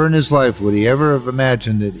 Never in his life would he ever have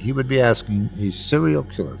imagined that he would be asking a serial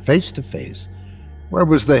killer face to face, where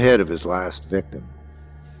was the head of his last victim?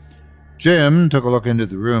 Jim took a look into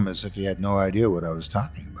the room as if he had no idea what I was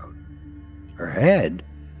talking about. Her head?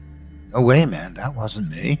 No way, man, that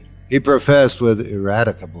wasn't me, he professed with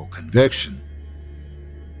ineradicable conviction.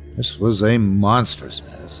 This was a monstrous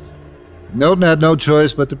mess. Milton had no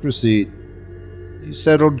choice but to proceed. He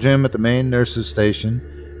settled Jim at the main nurse's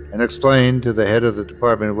station and explained to the head of the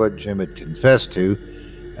department what Jim had confessed to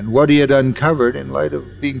and what he had uncovered in light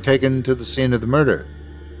of being taken to the scene of the murder.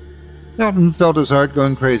 Milton felt his heart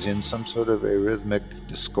going crazy in some sort of arrhythmic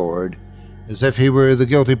discord, as if he were the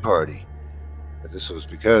guilty party. But this was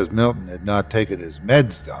because Milton had not taken his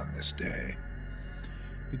meds on this day.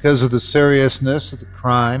 Because of the seriousness of the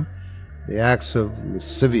crime, the acts of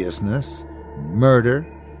lasciviousness, and murder,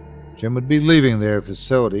 Jim would be leaving their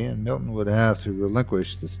facility, and Milton would have to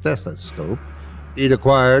relinquish the stethoscope he'd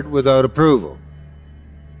acquired without approval.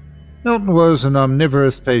 Milton was an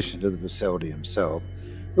omnivorous patient of the facility himself,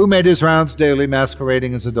 who made his rounds daily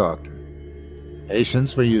masquerading as a doctor.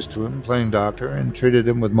 Patients were used to him playing doctor and treated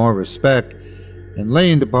him with more respect, and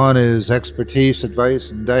leaned upon his expertise,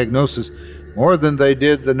 advice, and diagnosis more than they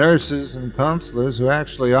did the nurses and counselors who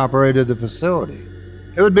actually operated the facility.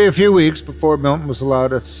 It would be a few weeks before Milton was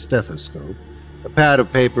allowed a stethoscope, a pad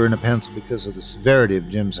of paper, and a pencil because of the severity of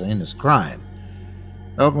Jim's heinous crime.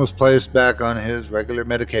 Milton was placed back on his regular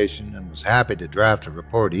medication and was happy to draft a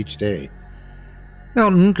report each day.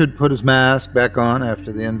 Milton could put his mask back on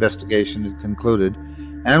after the investigation had concluded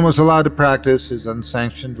and was allowed to practice his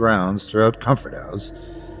unsanctioned rounds throughout Comfort House,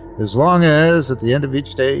 as long as at the end of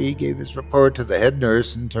each day he gave his report to the head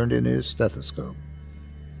nurse and turned in his stethoscope.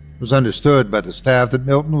 It was understood by the staff that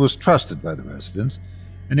Milton was trusted by the residents,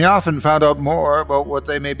 and he often found out more about what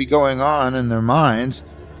they may be going on in their minds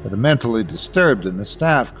for the mentally disturbed than the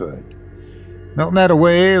staff could. Milton had a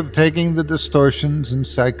way of taking the distortions and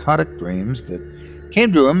psychotic dreams that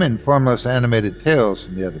came to him in formless animated tales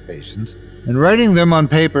from the other patients, and writing them on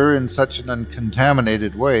paper in such an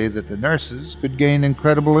uncontaminated way that the nurses could gain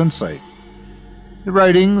incredible insight. The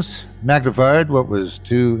writings magnified what was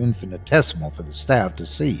too infinitesimal for the staff to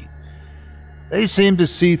see. They seemed to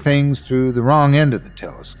see things through the wrong end of the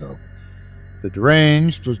telescope. The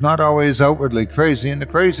deranged was not always outwardly crazy, and the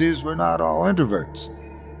crazies were not all introverts.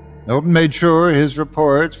 Milton made sure his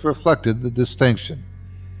reports reflected the distinction.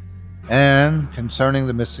 And concerning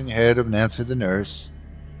the missing head of Nancy the nurse,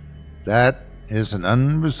 that is an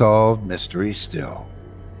unresolved mystery still.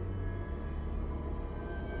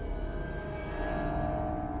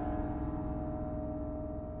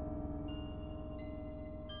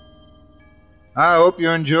 I hope you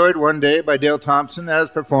enjoyed One Day by Dale Thompson as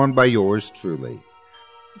performed by yours truly.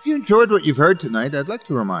 If you enjoyed what you've heard tonight, I'd like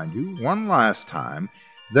to remind you one last time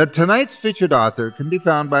that tonight's featured author can be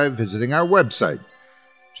found by visiting our website.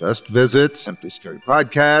 Just visit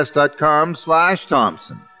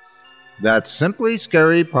simplyscarypodcast.com/Thompson. That's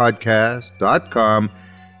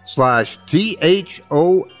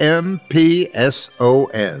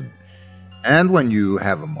simplyscarypodcast.com/THOMPSON. And when you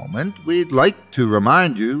have a moment, we'd like to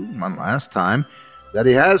remind you, one last time, that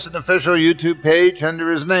he has an official YouTube page under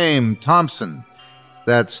his name, Thompson.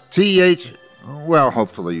 That's well,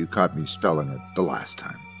 hopefully you caught me spelling it the last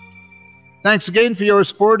time. Thanks again for your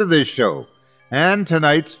support of this show and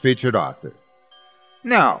tonight's featured author.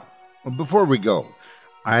 Now, before we go,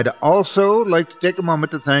 I'd also like to take a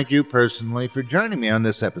moment to thank you personally for joining me on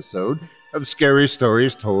this episode of Scary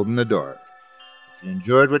Stories Told in the Dark. If you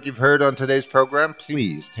enjoyed what you've heard on today's program,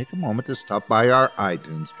 please take a moment to stop by our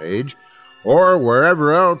iTunes page or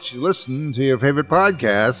wherever else you listen to your favorite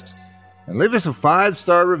podcasts and leave us a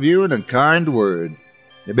 5-star review and a kind word.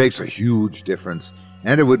 It makes a huge difference,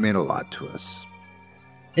 and it would mean a lot to us.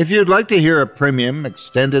 If you'd like to hear a premium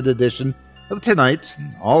extended edition of tonight's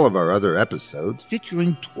and all of our other episodes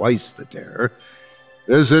featuring twice the terror,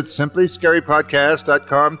 visit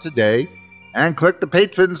simplyscarypodcast.com today and click the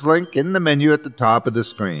Patrons link in the menu at the top of the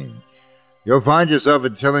screen. You'll find yourself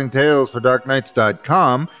at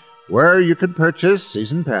chillingtalesfordarknights.com, where you can purchase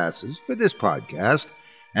season passes for this podcast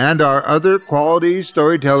and our other quality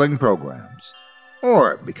storytelling programs.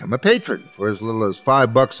 Or become a patron for as little as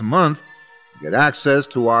 $5 a month. Get access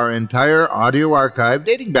to our entire audio archive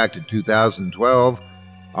dating back to 2012,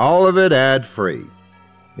 all of it ad-free.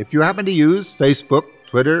 If you happen to use Facebook,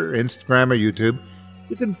 Twitter, Instagram, or YouTube,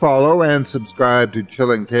 you can follow and subscribe to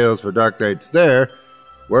Chilling Tales for Dark Nights there,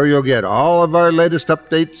 where you'll get all of our latest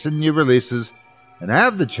updates and new releases and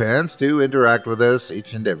have the chance to interact with us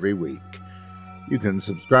each and every week. You can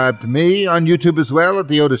subscribe to me on YouTube as well at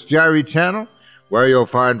the Otis Jiry channel, where you'll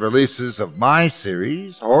find releases of my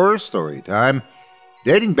series, Horror Storytime,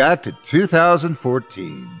 dating back to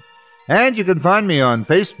 2014. And you can find me on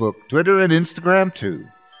Facebook, Twitter, and Instagram too.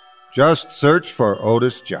 Just search for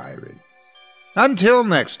Otis Jiry. Until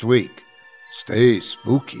next week, stay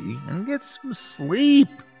spooky and get some sleep,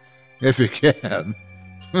 if you can.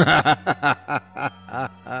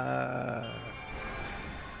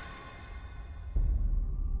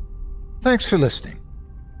 Thanks for listening.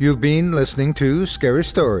 You've been listening to Scary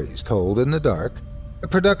Stories Told in the Dark, a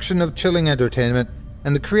production of Chilling Entertainment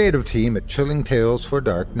and the creative team at Chilling Tales for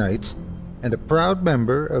Dark Nights, and a proud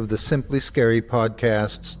member of the Simply Scary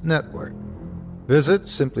Podcasts Network. Visit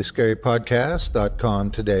simplyscarypodcast.com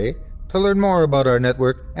today to learn more about our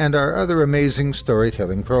network and our other amazing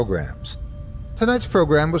storytelling programs. Tonight's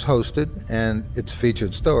program was hosted and its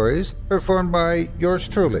featured stories performed by yours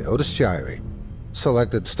truly, Otis Jiry.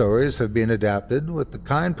 Selected stories have been adapted with the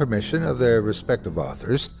kind permission of their respective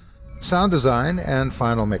authors. Sound design and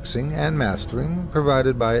final mixing and mastering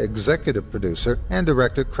provided by executive producer and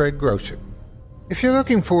director Craig Groshek. If you're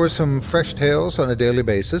looking for some fresh tales on a daily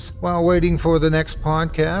basis while waiting for the next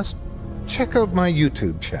podcast, check out my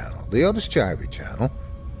YouTube channel, the Otis Jiry channel,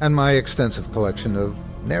 and my extensive collection of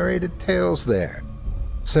narrated tales there.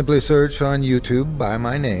 Simply search on YouTube by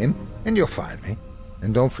my name, and you'll find me.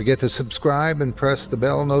 And don't forget to subscribe and press the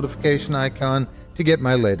bell notification icon to get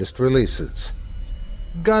my latest releases.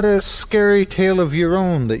 Got a scary tale of your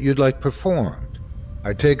own that you'd like performed?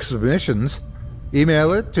 I take submissions.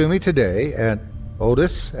 Email it to me today at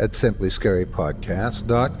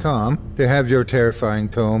otis@simplyscarypodcast.com to have your terrifying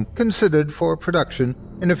tome considered for production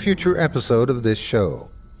in a future episode of this show.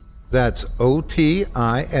 That's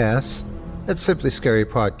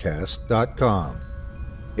OTIS@simplyscarypodcast.com.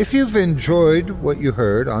 If you've enjoyed what you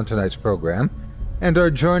heard on tonight's program and are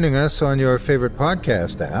joining us on your favorite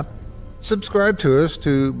podcast app, subscribe to us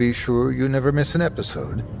to be sure you never miss an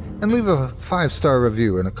episode, and leave a 5-star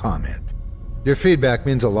review and a comment. Your feedback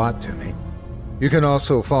means a lot to me. You can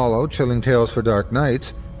also follow Chilling Tales for Dark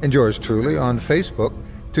Nights and yours truly on Facebook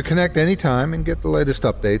to connect anytime and get the latest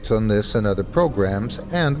updates on this and other programs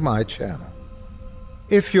and my channel.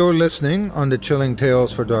 If you're listening on the Chilling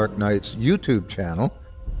Tales for Dark Nights YouTube channel,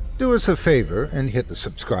 do us a favor and hit the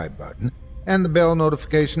subscribe button and the bell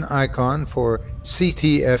notification icon for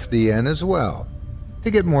ctfdn as well,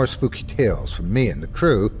 to get more spooky tales from me and the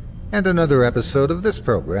crew, and another episode of this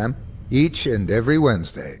program each and every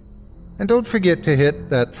Wednesday. And don't forget to hit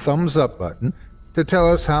that thumbs up button to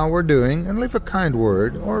tell us how we're doing and leave a kind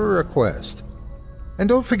word or a request. And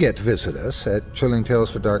don't forget to visit us at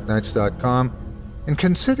chillingtalesfordarknights.com and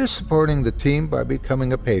consider supporting the team by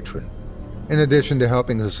becoming a patron. In addition to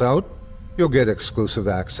helping us out, you'll get exclusive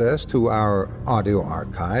access to our audio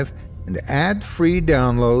archive and ad-free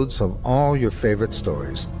downloads of all your favorite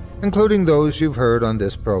stories, including those you've heard on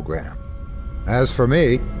this program. As for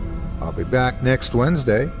me, I'll be back next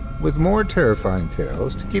Wednesday with more terrifying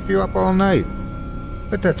tales to keep you up all night.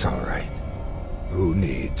 But that's all right. Who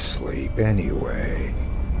needs sleep anyway?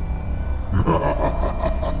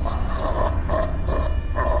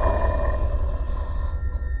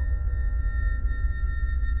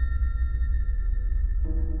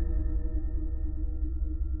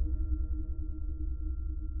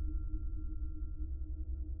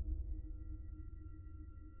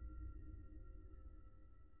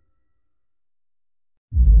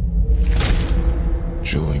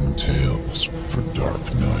 Chilling Tales for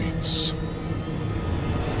Dark Nights.